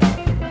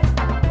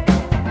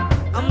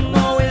 I'm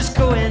always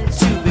going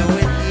to be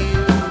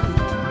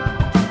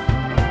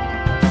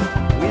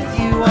with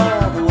you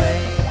all the way.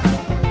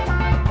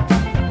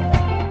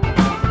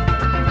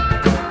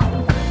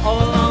 All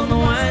along the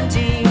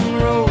winding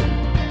road,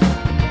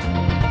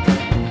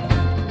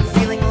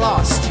 feeling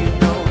lost, you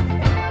know.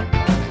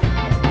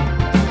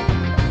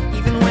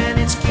 Even when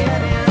it's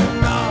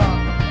getting dark,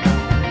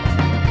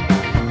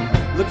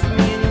 look for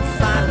me and you'll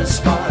find a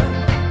spark.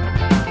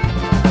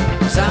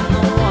 'Cause I'm the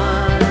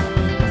one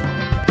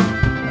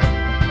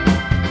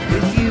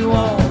with you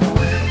all the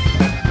way,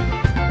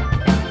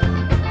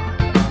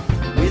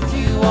 with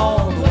you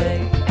all the way.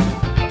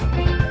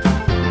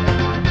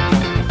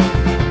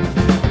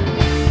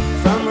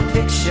 From a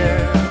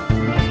picture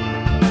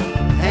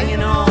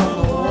hanging on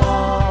the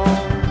wall,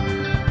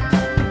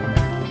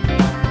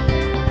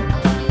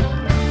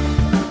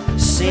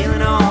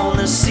 sailing on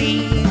the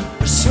sea,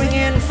 or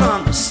swinging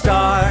from the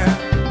start.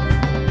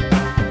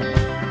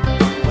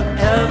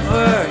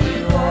 Whatever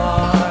you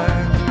are,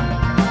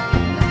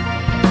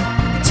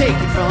 take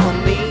it from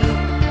me.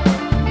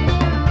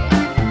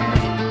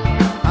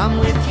 I'm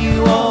with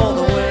you all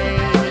the way,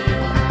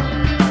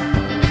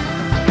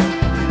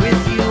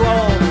 with you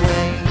all the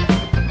way.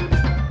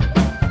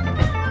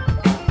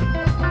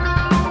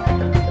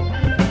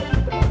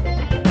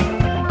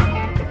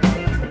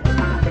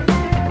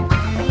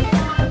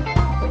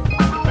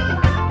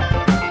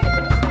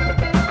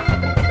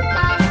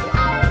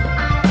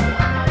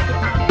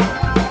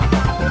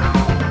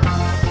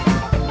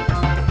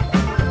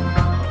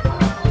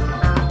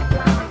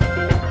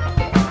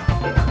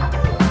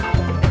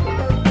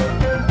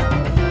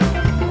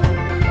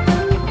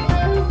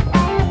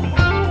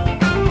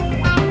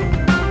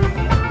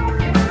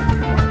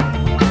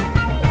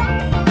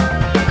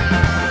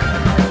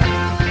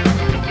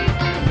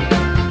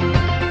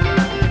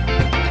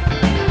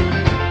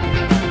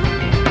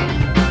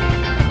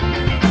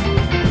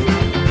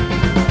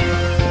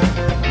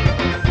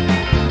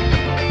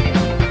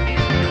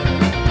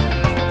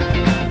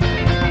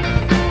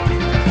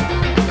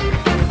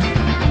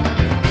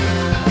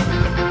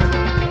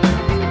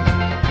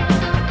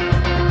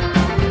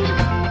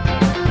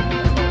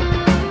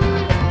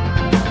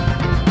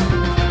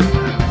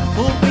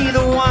 Who'll be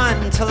the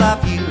one to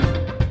love you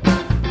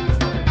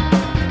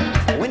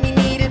when you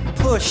need it,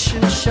 push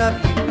and shove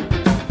you?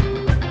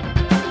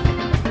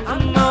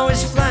 I'm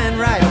always flying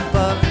right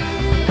above you,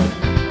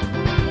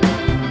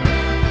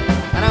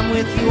 and I'm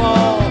with you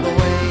all the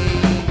way.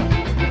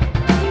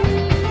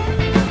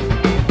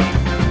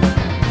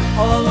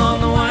 All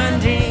along the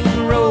winding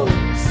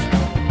roads,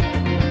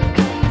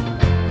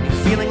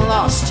 you're feeling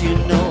lost, you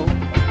know.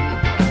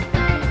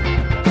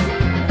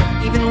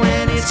 Even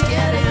when it's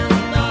getting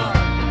dark,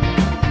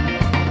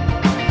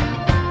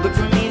 look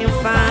for me and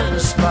you'll find a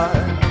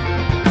spark.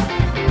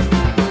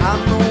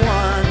 I'm the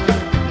one,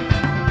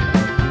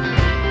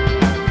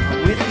 I'm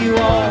with you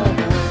all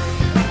the way.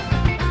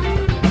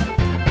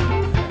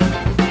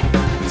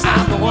 'Cause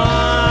I'm the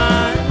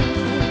one,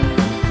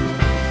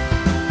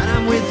 and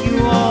I'm with you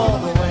all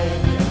the way.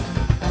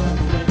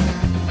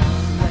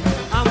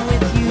 I'm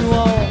with you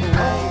all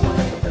the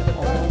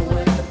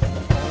way.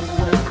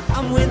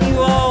 I'm with you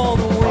all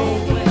the way.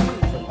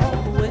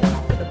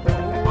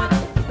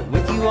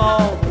 With you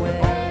all the way.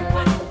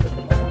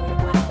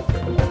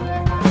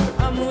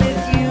 I'm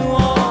with you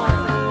all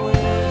the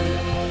way.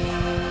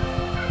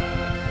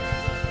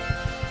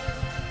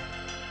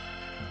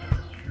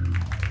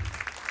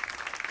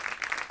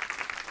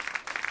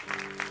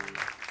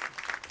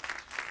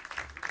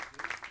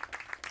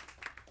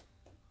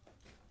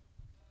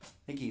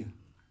 Thank you.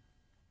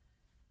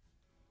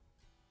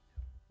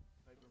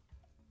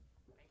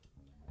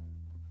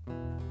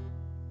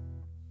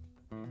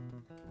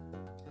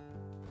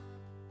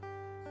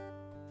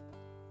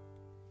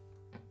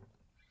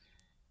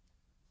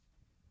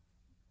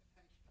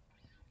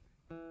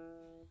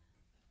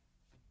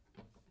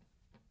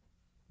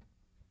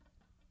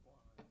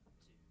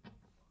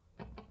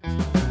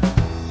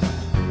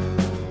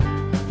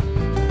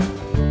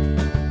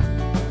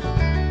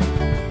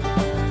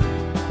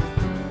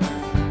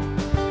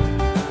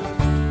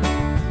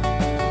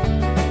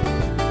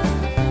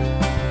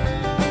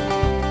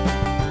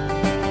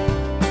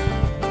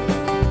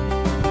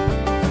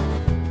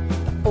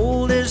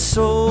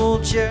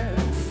 soldier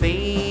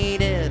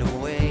faded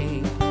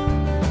away,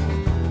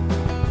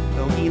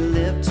 though he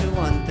lived to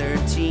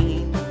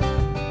 113.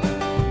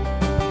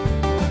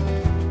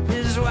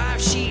 His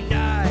wife, she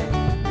died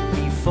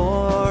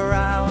before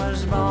I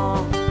was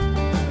born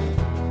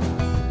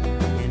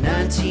in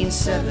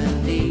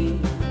 1970.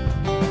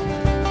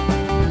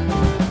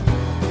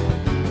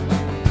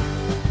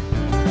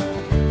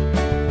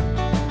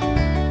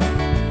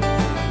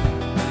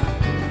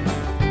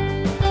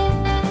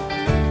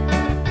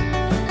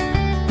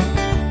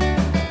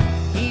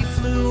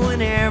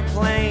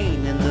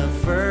 Airplane in the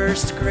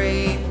First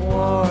Great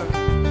War,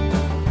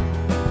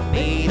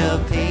 made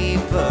of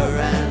paper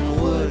and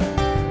wood.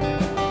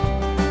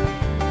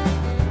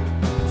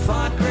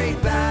 Fought great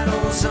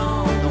battles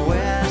on the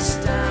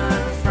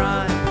Western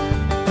Front,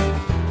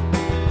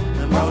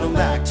 and brought them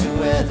back to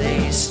where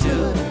they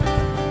stood.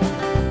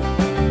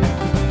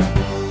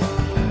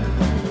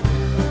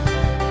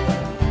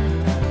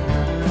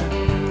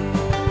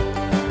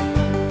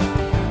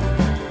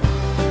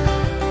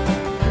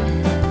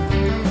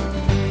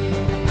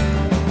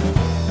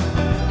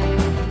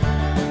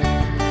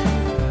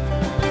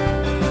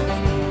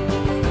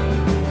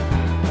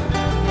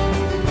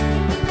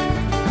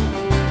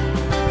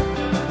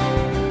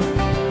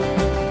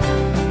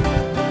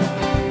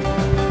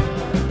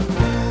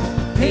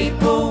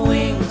 Paper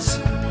wings,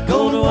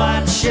 gold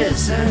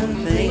watches and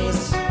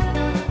things,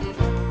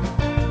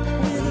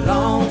 in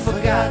long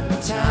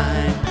forgotten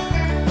time.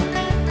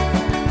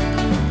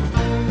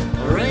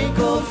 A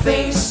wrinkled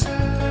face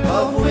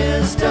of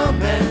wisdom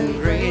and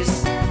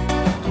grace,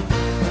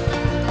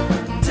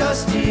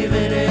 dusty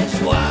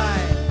vintage wine.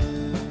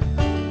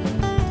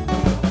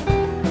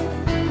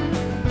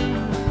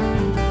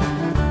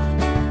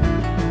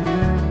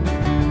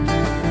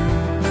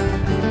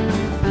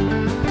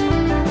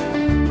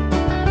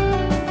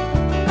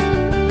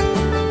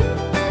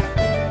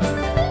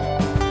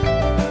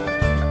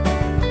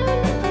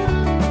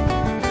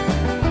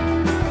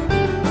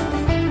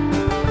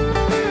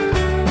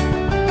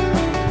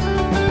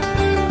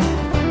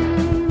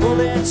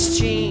 Bullets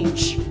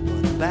change,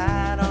 but the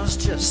battle's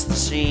just the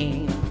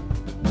same.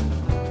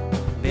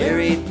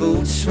 Buried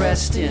boots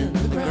rest in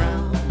the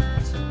ground.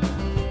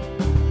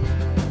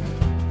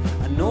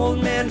 An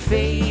old man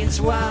fades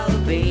while the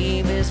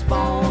babe is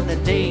born. The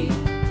day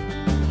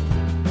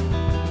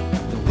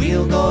the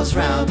wheel goes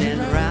round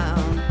and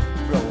round,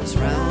 rolls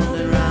round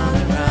and round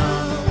and round.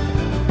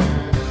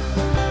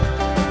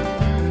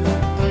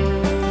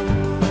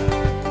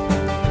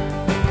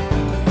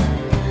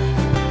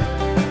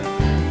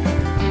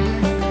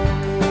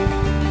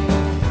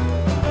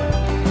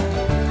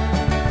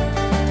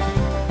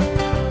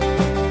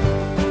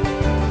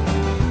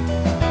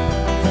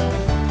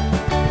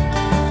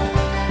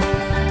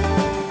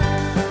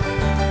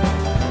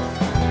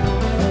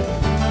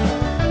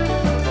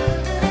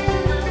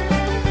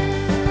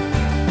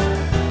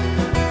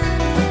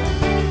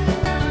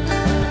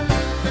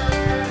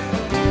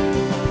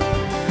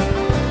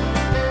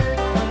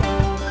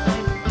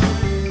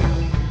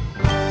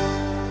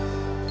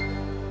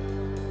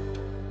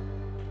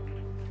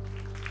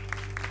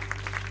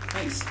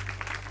 Thanks.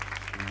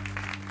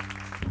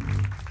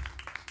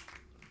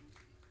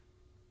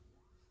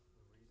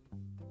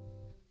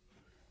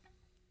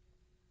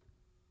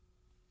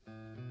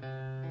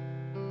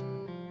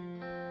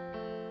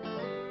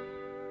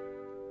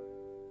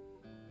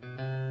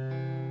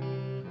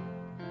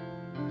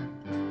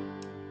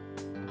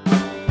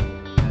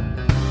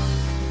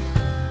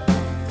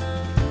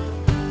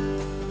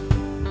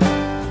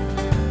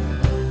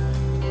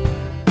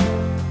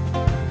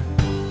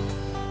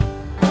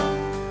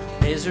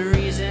 There's a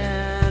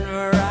reason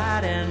we're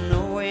riding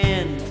the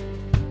wind,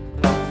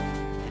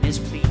 and it's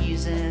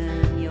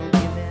pleasing you'll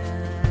give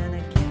in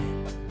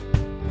again.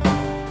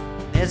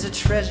 There's a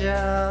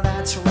treasure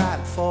that's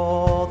ripe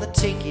for the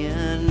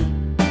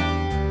taking,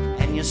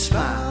 and your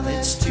smile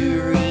that's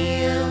too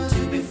real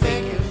to be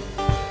faking.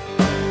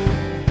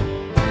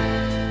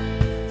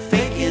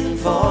 Faking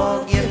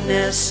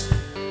forgiveness,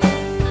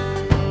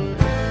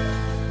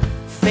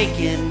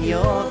 faking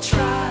your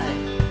tribe,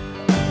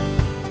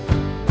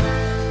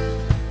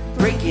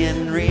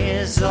 breaking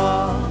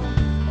resolve,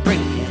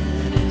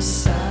 breaking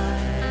aside.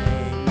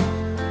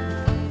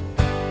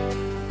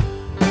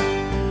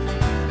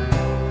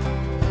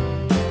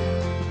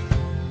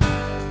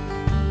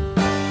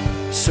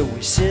 So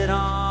we sit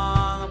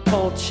on a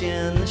porch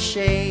in the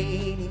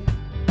shade.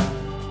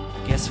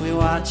 Guess we're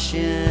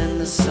watching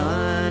the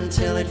sun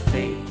till it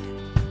fade,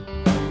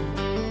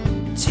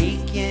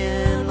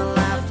 taking the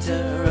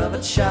laughter of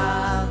a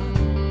child,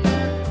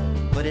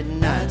 but at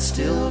night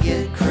still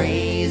get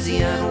crazy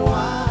and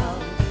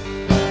wild.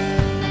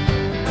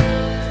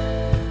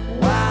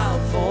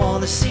 Wild for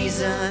the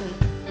season,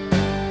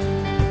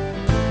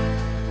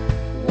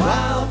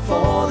 wild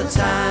for the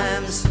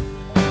times,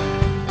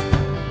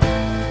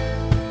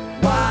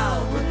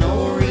 wild with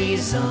no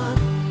reason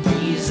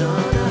to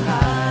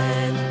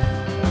hide,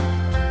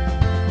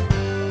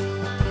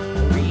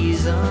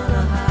 reason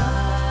to hide.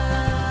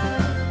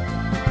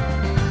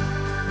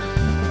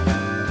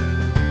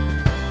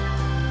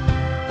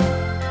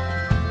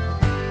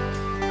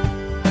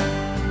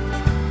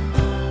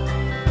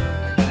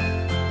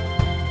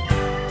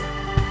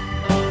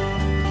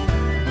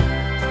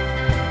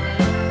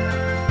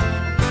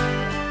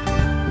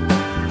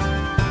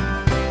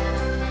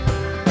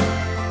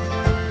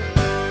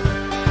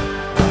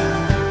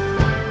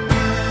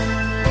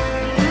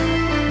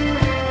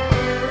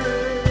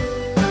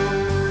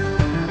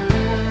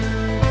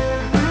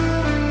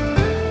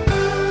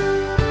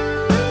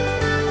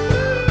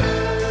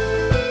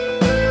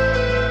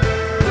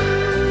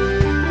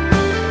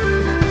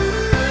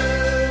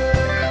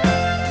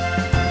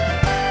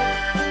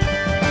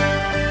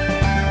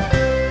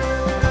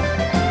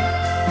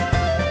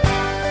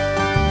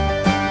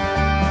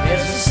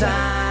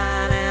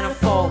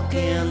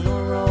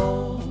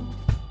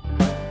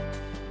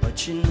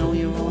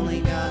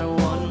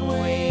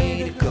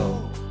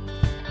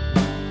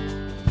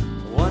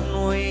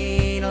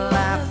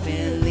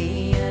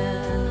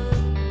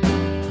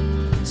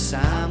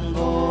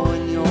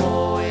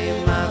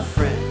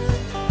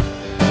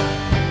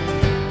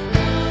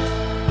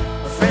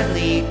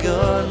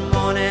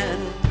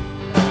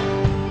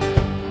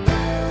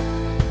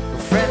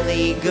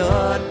 me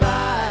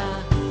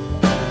goodbye.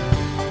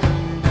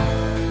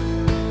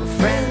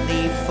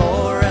 Friendly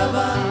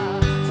forever,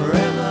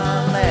 forever,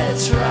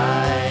 let's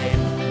ride.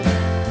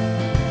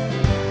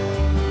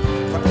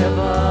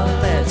 Forever,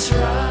 let's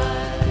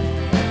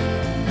ride.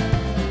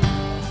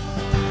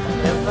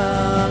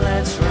 Forever,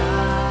 let's ride.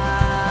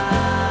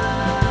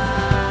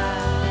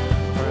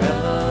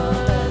 Forever,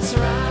 let's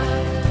ride.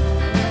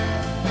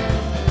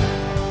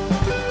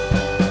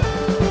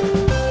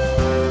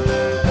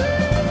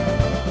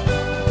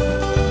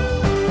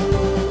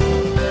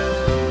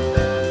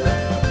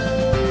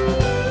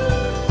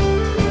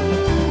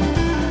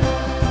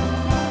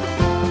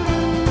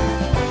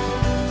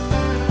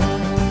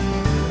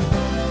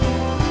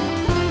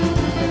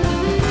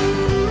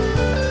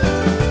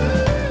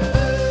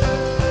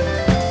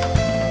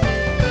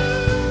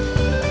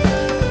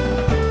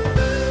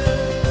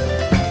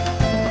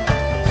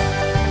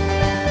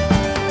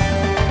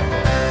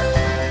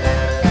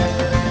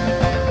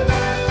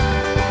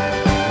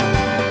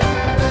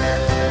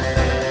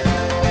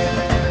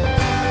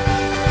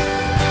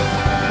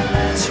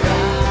 Let's ride.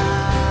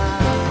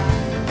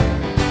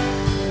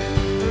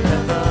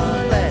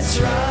 Forever, let's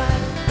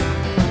ride.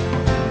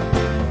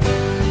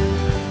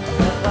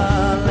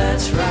 Forever,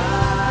 let's ride.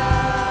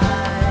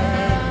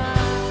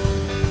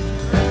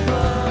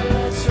 Forever,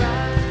 let's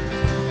ride.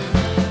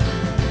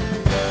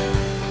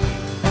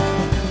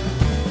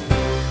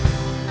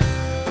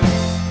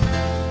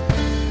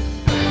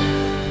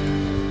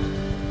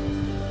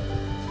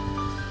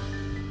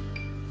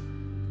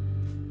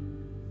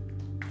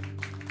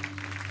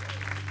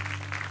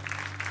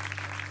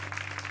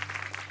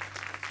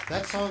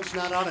 That song's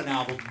not on an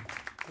album.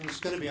 It was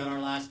going to be on our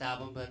last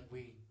album, but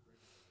we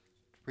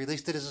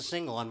released it as a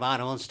single on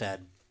vinyl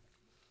instead.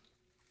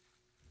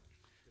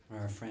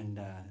 Our friend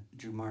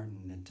Drew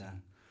Martin that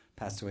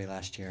passed away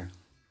last year.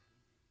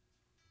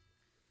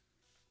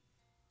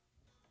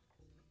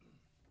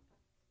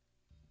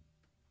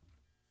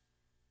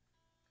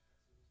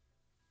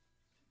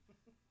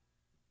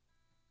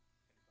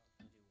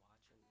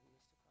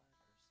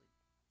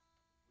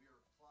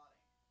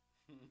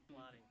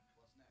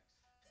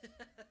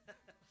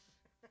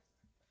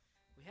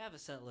 We have a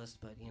set list,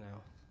 but you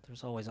know,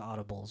 there's always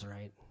audibles,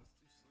 right? We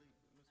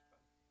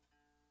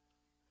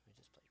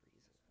just played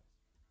Reason.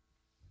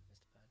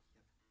 Mystified.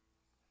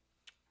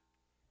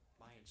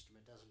 My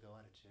instrument doesn't go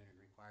out of tune and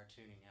require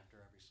tuning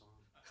after every song.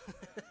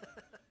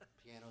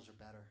 Pianos are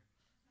better.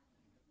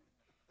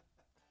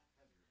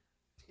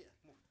 Yeah,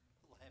 a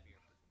little heavier.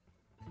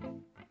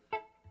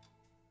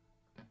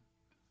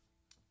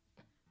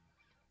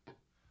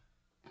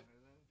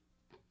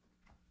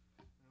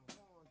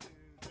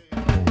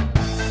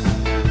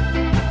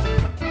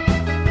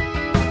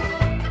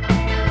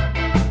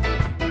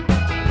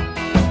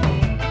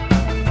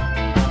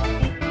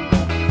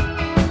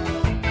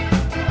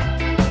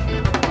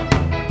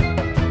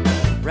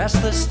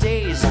 Restless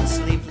days and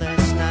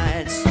sleepless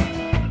nights.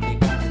 You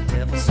got the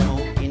devil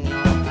smoke in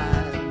your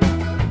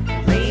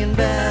mind. Lay in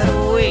bed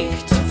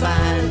awake to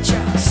find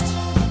just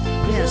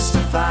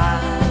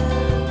mystified.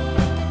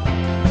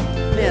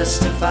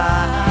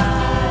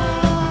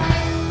 Mystified.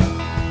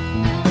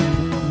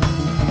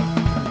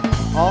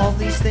 All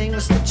these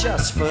things that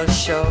just for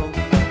show.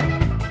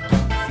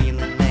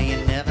 Feeling that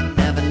you never,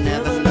 never,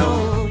 never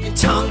know. You're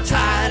tongue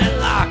tied and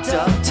locked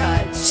up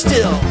tight.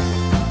 Still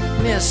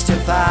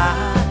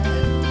mystified.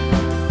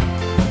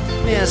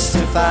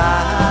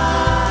 Mystified.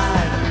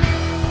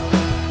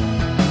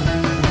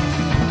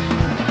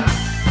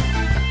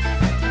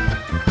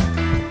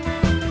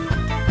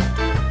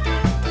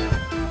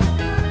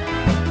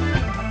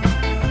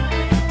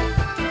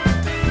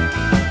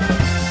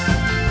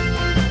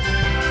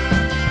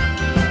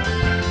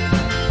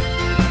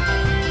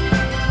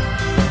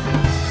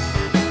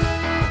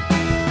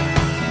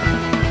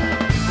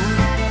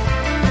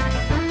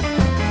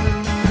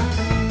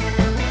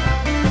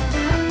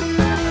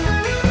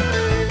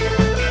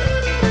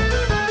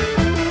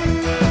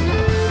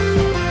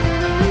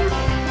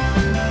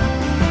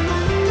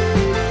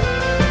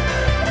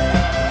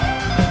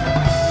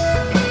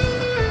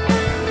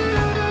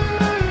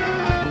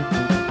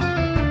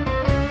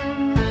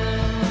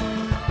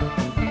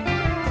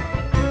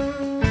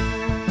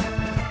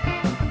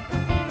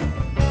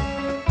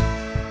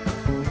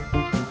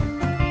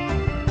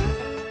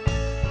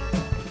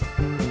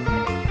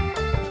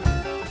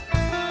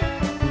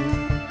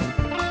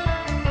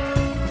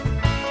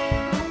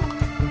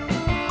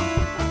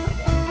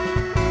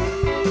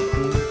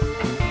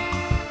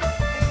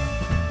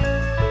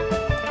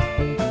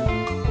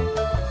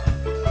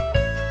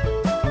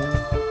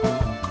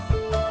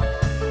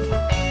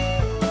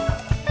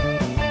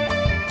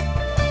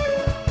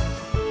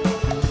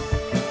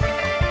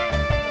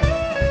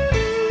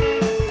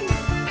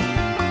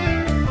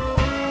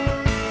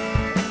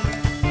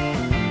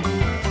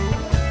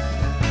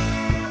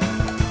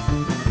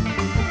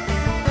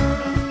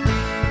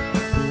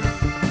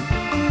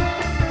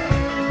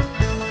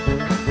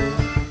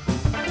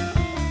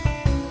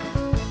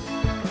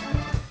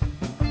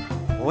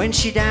 When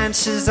she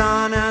dances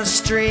on a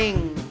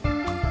string,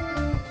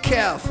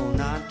 careful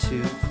not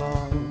to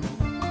fall.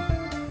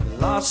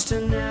 Lost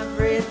in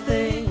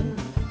everything,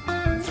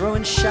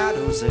 throwing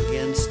shadows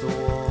against the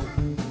wall.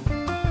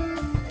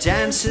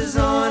 Dances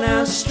on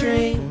a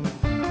string,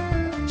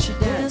 she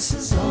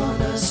dances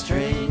on a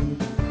string,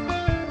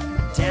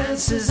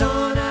 dances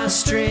on a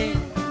string.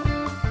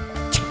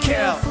 Be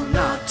careful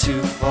not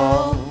to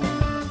fall.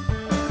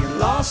 You're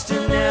lost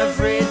in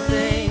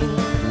everything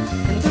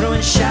and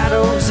throwing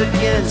shadows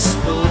against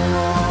the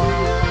wall.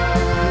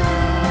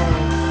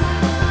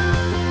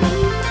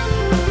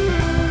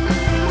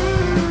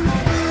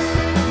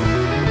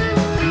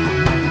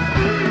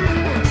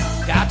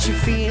 Got you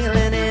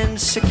feeling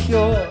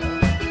insecure,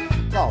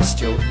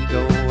 lost your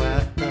ego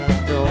at the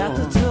door.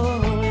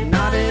 You're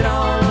not at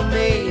all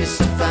amazed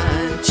to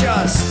find,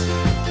 just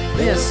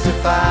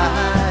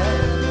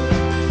mystified,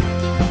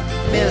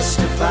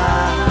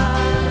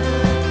 mystified,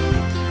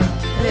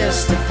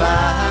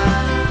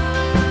 mystified,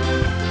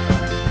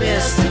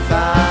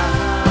 mystified.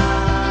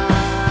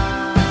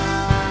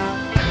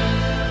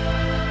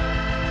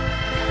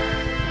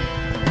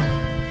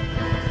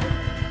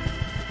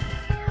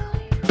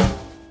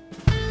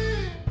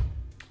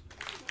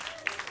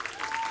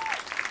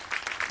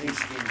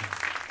 Thanks again.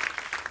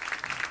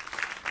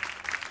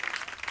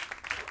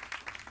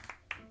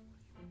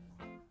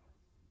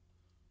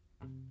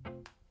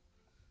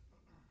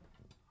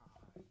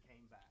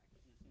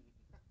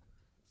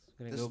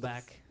 Gonna go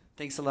back.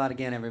 Thanks a lot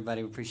again,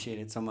 everybody. We appreciate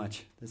it so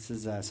much. This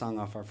is a song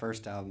off our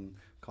first album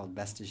called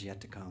Best Is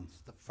Yet to Come.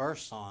 It's the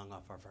first song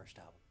off our first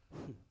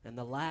album. And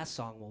the last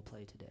song we'll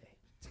play today.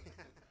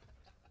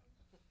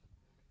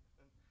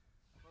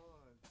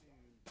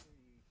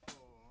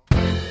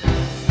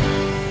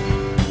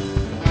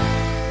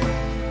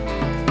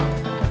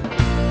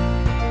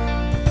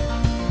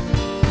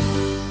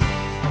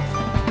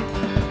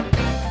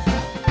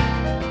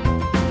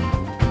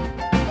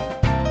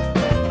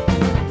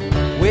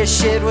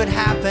 Wish it would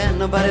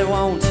happen, but it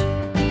won't.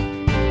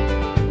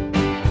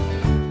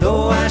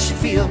 Though I should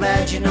feel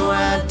bad, you know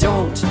I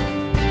don't.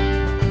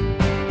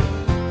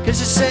 'Cause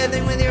you say a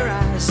thing with your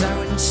eyes I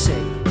wouldn't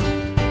say.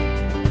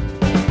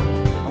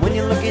 And when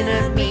you're looking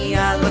at me,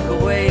 I look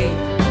away.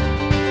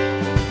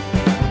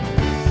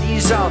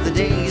 These are the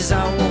days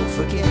I won't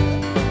forget.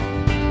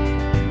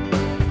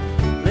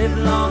 Live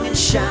long and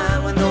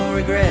shine with no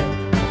regret.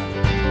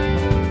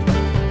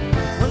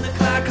 When the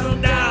clock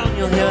comes down,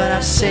 you'll hear what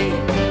I say.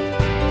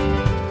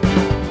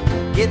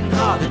 Getting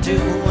hard to do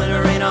when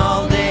it rain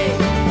all day.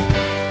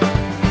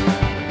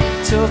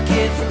 Took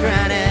it for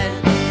granted,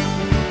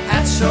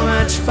 had so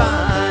much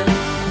fun.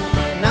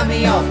 Knocked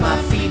me off my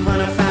feet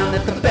when I found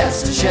that the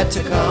best is yet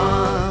to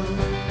come.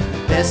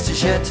 Best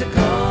is yet to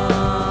come.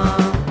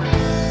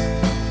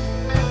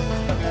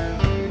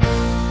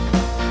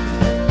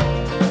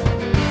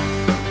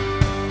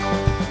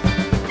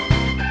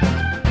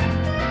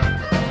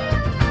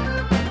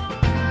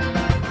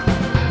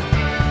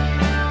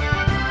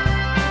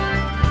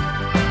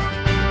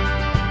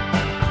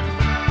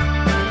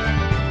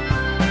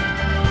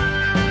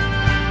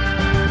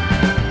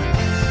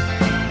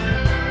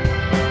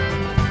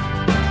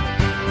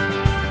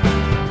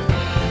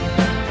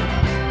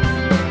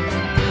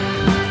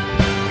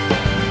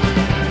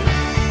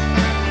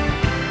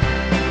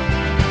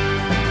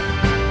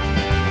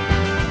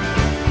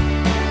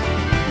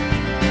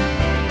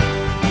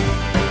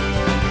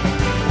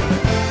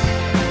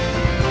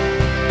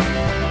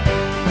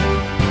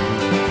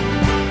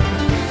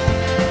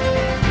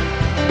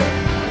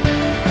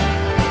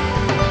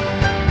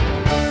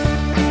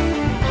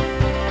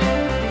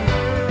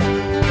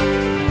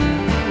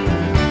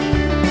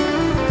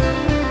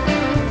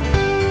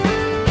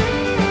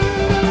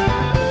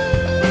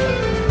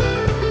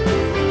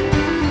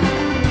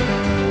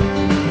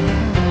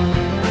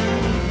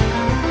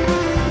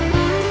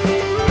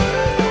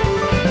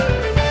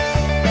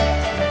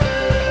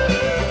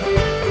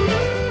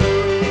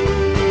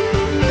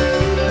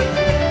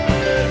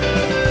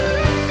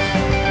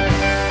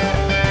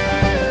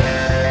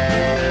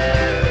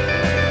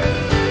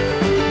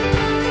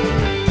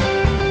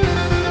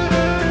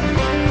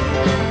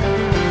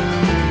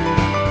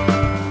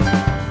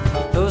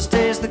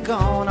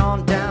 Gone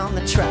on down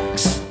the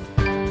tracks.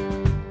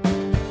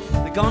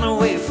 They're gone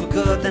away for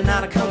good, they're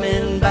not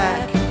coming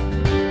back.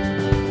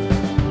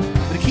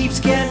 But it keeps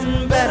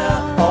getting better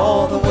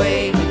all the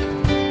way.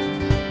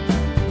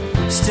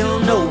 Still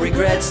no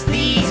regrets,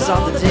 these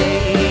are the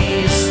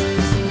days.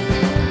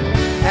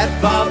 At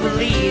Bob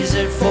Lee's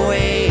at 4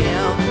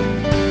 a.m.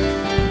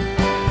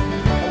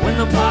 When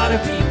the party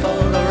people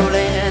are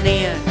rolling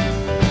in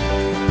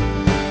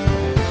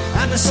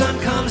and the sun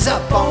comes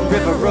up on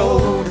River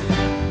Road.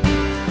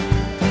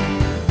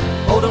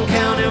 Oldham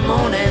County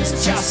mornings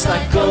just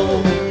like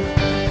gold.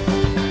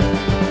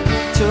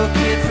 Took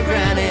it for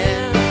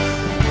granted,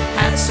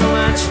 had so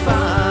much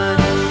fun.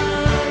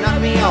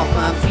 Knocked me off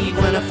my feet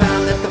when I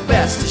found that the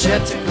best is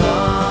yet to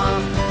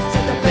come.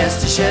 That the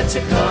best is yet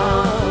to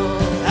come.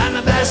 And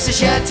the best is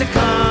yet to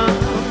come.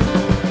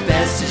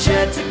 Best is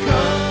yet to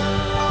come.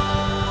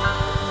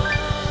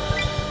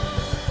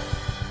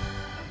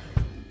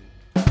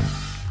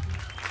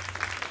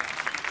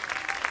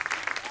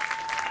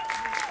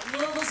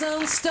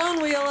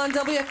 Stonewheel on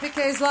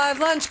WFPK's Live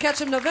Lunch. Catch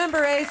them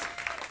November 8th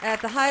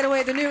at the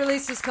Hideaway. The new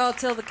release is called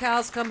Till the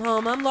Cows Come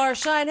Home. I'm Laura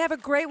Shine. Have a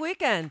great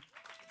weekend.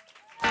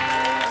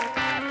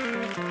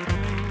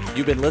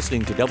 You've been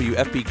listening to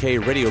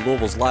WFPK Radio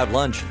Louisville's Live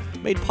Lunch,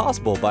 made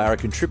possible by our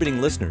contributing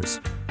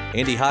listeners.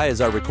 Andy High is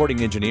our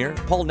recording engineer.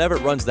 Paul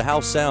Nevitt runs the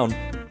house sound.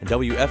 And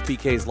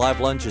WFPK's Live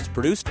Lunch is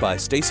produced by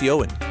Stacey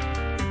Owen.